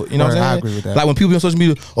 offered. You know what Word, I I'm agree saying? with that. Like when people on social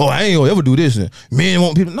media, oh, I ain't gonna ever do this. And men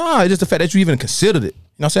want people. Nah, it's just the fact that you even considered it. You know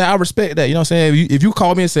what I'm saying? I respect that. You know what I'm saying? If you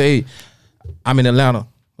call me and say, hey, I'm in Atlanta.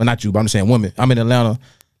 Well, not you, but I'm just saying women. I'm in Atlanta.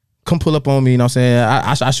 Come pull up on me. You know what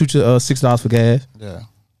I'm saying? I shoot you $6 for gas. Yeah.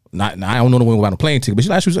 I don't know the one about a plane ticket, but she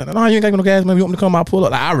like, no, you ain't got no gas, man. You want me to come out, pull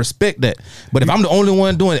up? Like, I respect that. But if I'm the only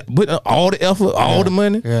one doing it, with all the effort, all the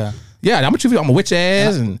money, Yeah. I'm gonna witch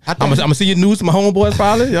ass, and I I'm gonna see your news to my homeboys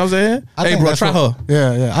probably. You know what I'm saying? I Hey, think bro, that's try what-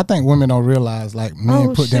 her. Yeah. I think women don't realize like men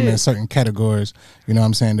Oh, put them in shit. certain categories. You know what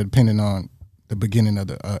I'm saying? Depending on the beginning of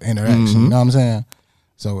the interaction. You know what I'm saying?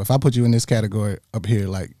 So if I put you in this category up here,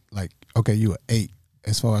 like okay, you an 8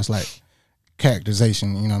 as far as like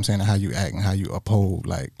characterization. You know what I'm saying? And how you act and how you uphold.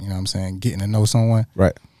 Like you know what I'm saying? Getting to know someone.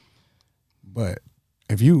 Right. But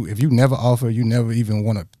if you never offer, you never even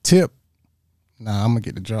want to tip. Nah, I'm gonna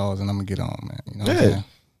get the draws and I'm gonna get on, man. You know what I'm saying?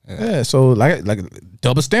 Yeah. So like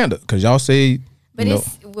double standard, because y'all say. But you know,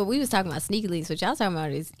 it's what we was talking about sneaky links. What y'all talking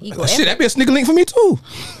about is equal shit, effort. that be a sneaky link for me too.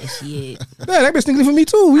 Shit. Yeah, that be a sneaky link for me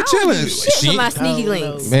too. We I don't chilling. do shit for my sneaky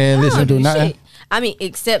links. Man, I listen, don't do do nothing? shit. I mean,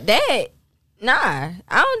 except that, nah, I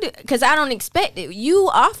don't do because I don't expect it. You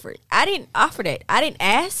offered. I didn't offer that. I didn't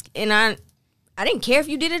ask, and I didn't care if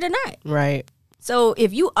you did it or not. right. So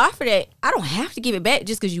if you offer that, I don't have to give it back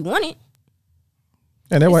just because you want it.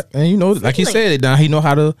 And that what, and you know, like he sneaky said, now he know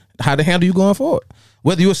how to handle you going forward.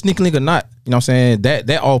 Whether you're a sneaky link or not, you know what I'm saying? That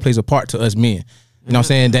all plays a part to us men. You know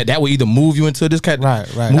what I'm saying? That will either move you into this kind, Right.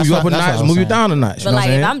 move That's you up what- a that's what I notch, was move you saying. down a notch. But You know like what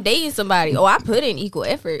if I'm saying? I'm dating somebody, I put in equal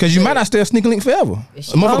effort. Because you might not stay a sneaky link forever. A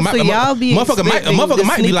shit. motherfucker Oh, might, so y'all be a motherfucker expecting might the be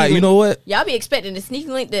sneaky like, you link- know what? Y'all be expecting the sneaky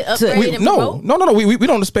link to upgrade and No, promote. we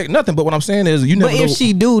don't expect nothing. But what I'm saying is, you never But know. if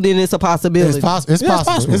she do, then it's a possibility. It's possible. It's Yeah, it's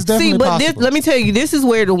possible. possible. It's definitely See, but possible. this, let me tell you, this is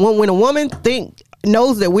where when a woman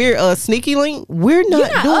knows that we're a sneaky link, we're not,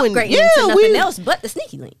 You're not doing. upgrading Yeah, to nothing we. else but the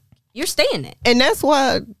sneaky link. You're staying that. And that's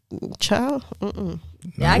why, child.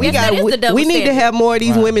 Yeah, I guess that is the double we need to standard. have more of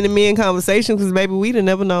these women and men conversations because maybe we'd have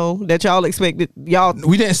never know that y'all expected y'all.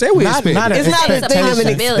 We didn't say we expect. It's not a thing of expectation.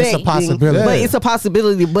 expecting, It's a possibility. but it's a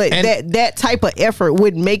possibility. But And- that type of effort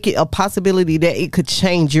would make it a possibility that it could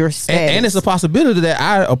change your status. And it's a possibility that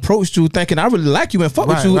I approached you thinking I really like you and fuck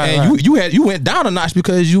with Right, you, right, and right. you went down a notch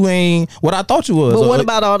because you ain't what I thought you was. But what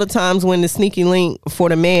about all the times when the sneaky link for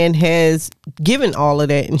the man has given all of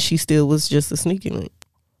that and she still was just a sneaky link?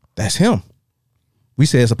 That's him. We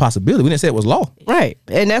said it's a possibility. We didn't say it was law. Right.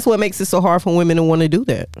 And that's what makes it so hard for women to want to do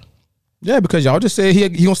that. Yeah, because y'all just said he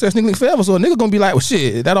gonna stay a sneaky link forever, so a nigga gonna be like, well,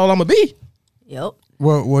 shit, that all I'm gonna be. Yep.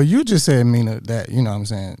 Well, you just said, Mina, that, you know what I'm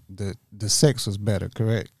saying, the sex was better,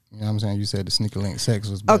 correct? You know what I'm saying? You said the sneaker link sex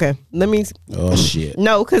was better. Okay. Let me. Oh shit.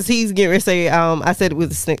 No, because he's getting ready to say, I said it with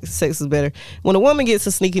the sex is better. When a woman gets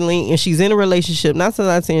a sneaky link and she's in a relationship, not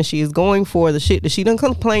saying she is going for the shit that she done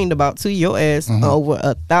complained about to your ass over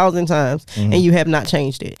 1,000 times and you have not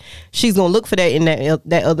changed it. She's going to look for that in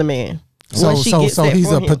that other man. So Once she gets that he's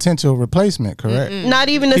from a him. potential replacement, correct? Not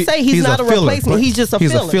even to say he's not a filler. replacement. He's just a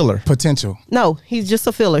He's filler. a filler. Potential. No, he's just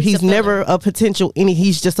a filler. He's never a potential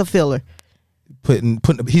he's just a filler. Putting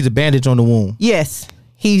he's a bandage on the wound. Yes.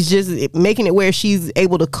 He's just making it where she's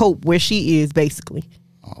able to cope where she is, basically.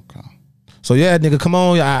 Okay. So yeah, nigga, come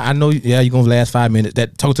on. I know. Yeah, you gonna last 5 minutes.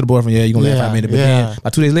 That talk to the boyfriend. Yeah, you gonna last Yeah, 5 minutes. But yeah. then by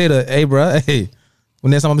 2 days later, hey, bro, hey, when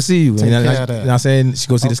next time I'm gonna see you? Take And care you of that. know what I'm saying? She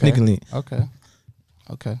go see the sneaky link.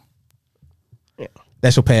 Okay.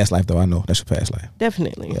 That's your past life, though. I know that's your past life.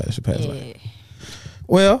 Definitely. Yeah, that's your past life.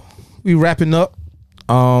 Well, we wrapping up.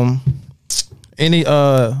 Any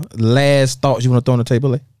last thoughts you want to throw on the table,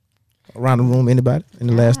 like? Around the room, anybody?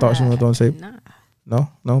 Any last thoughts you want to throw on the table? Nah.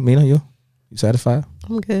 No, Mina, you satisfied?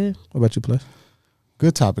 I'm good. What about you, Plus?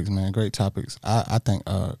 Good topics, man. Great topics. I think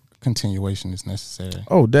continuation is necessary.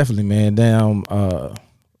 Oh, definitely, man. Damn,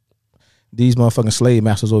 these motherfucking slave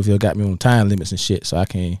masters over here got me on time limits and shit, so I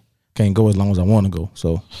can't go as long as I want to go.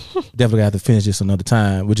 So definitely have to finish this another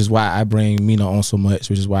time, which is why I bring Mina on so much,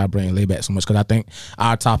 which is why I bring Layback so much, because I think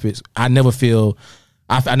our topics, I never feel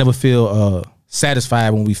satisfied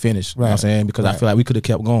when we finish. You know what I'm saying? Because I feel like we could have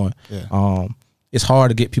kept going. Yeah. It's hard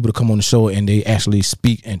to get people to come on the show and they actually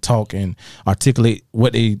speak and talk and articulate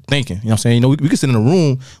what they thinking. You know what I'm saying? You know, we could sit in a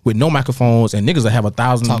room with no microphones and niggas that have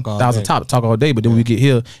 1,000 Talk all day. topics, talk all day. But then when we get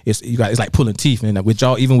here, it's like pulling teeth. And with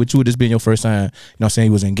y'all, even with you, this being your first time, you know what I'm saying?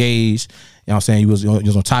 You was engaged. You know what I'm saying? You was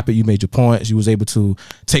on topic. You made your points. You was able to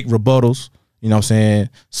take rebuttals. You know what I'm saying?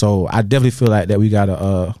 So I definitely feel like that we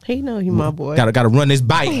gotta He know you my boy. gotta run this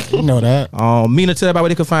bike. You know that. Mina, tell everybody where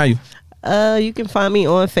they can find you. You can find me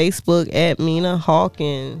on Facebook at Mina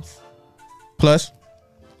Hawkins. Plus,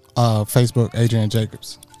 Facebook, Adrian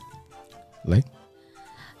Jacobs. like.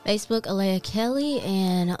 Facebook, Alea Kelly,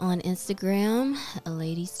 and on Instagram, A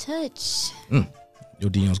Lady's Touch. Your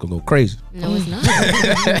DM's gonna go crazy. No, it's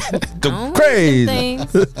not. Go crazy.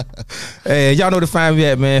 Things. Hey, y'all know to find me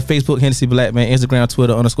at, man. Facebook, Hennessy Black, man. Instagram,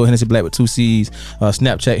 Twitter, _Hennessy Black with 2 C's.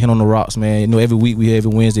 Snapchat, Hen on the Rocks, man. You know, every week we here, every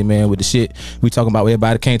Wednesday, man, with the shit we talking about what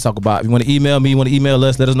everybody can't talk about. If you want to email me, you want to email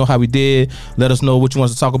us, let us know how we did. Let us know what you want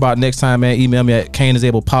us to talk about next time, man. Email me at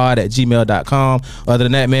caneisablepod@gmail.com. Other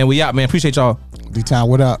than that, man, we out, man. Appreciate y'all. D-Town,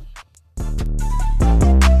 what up?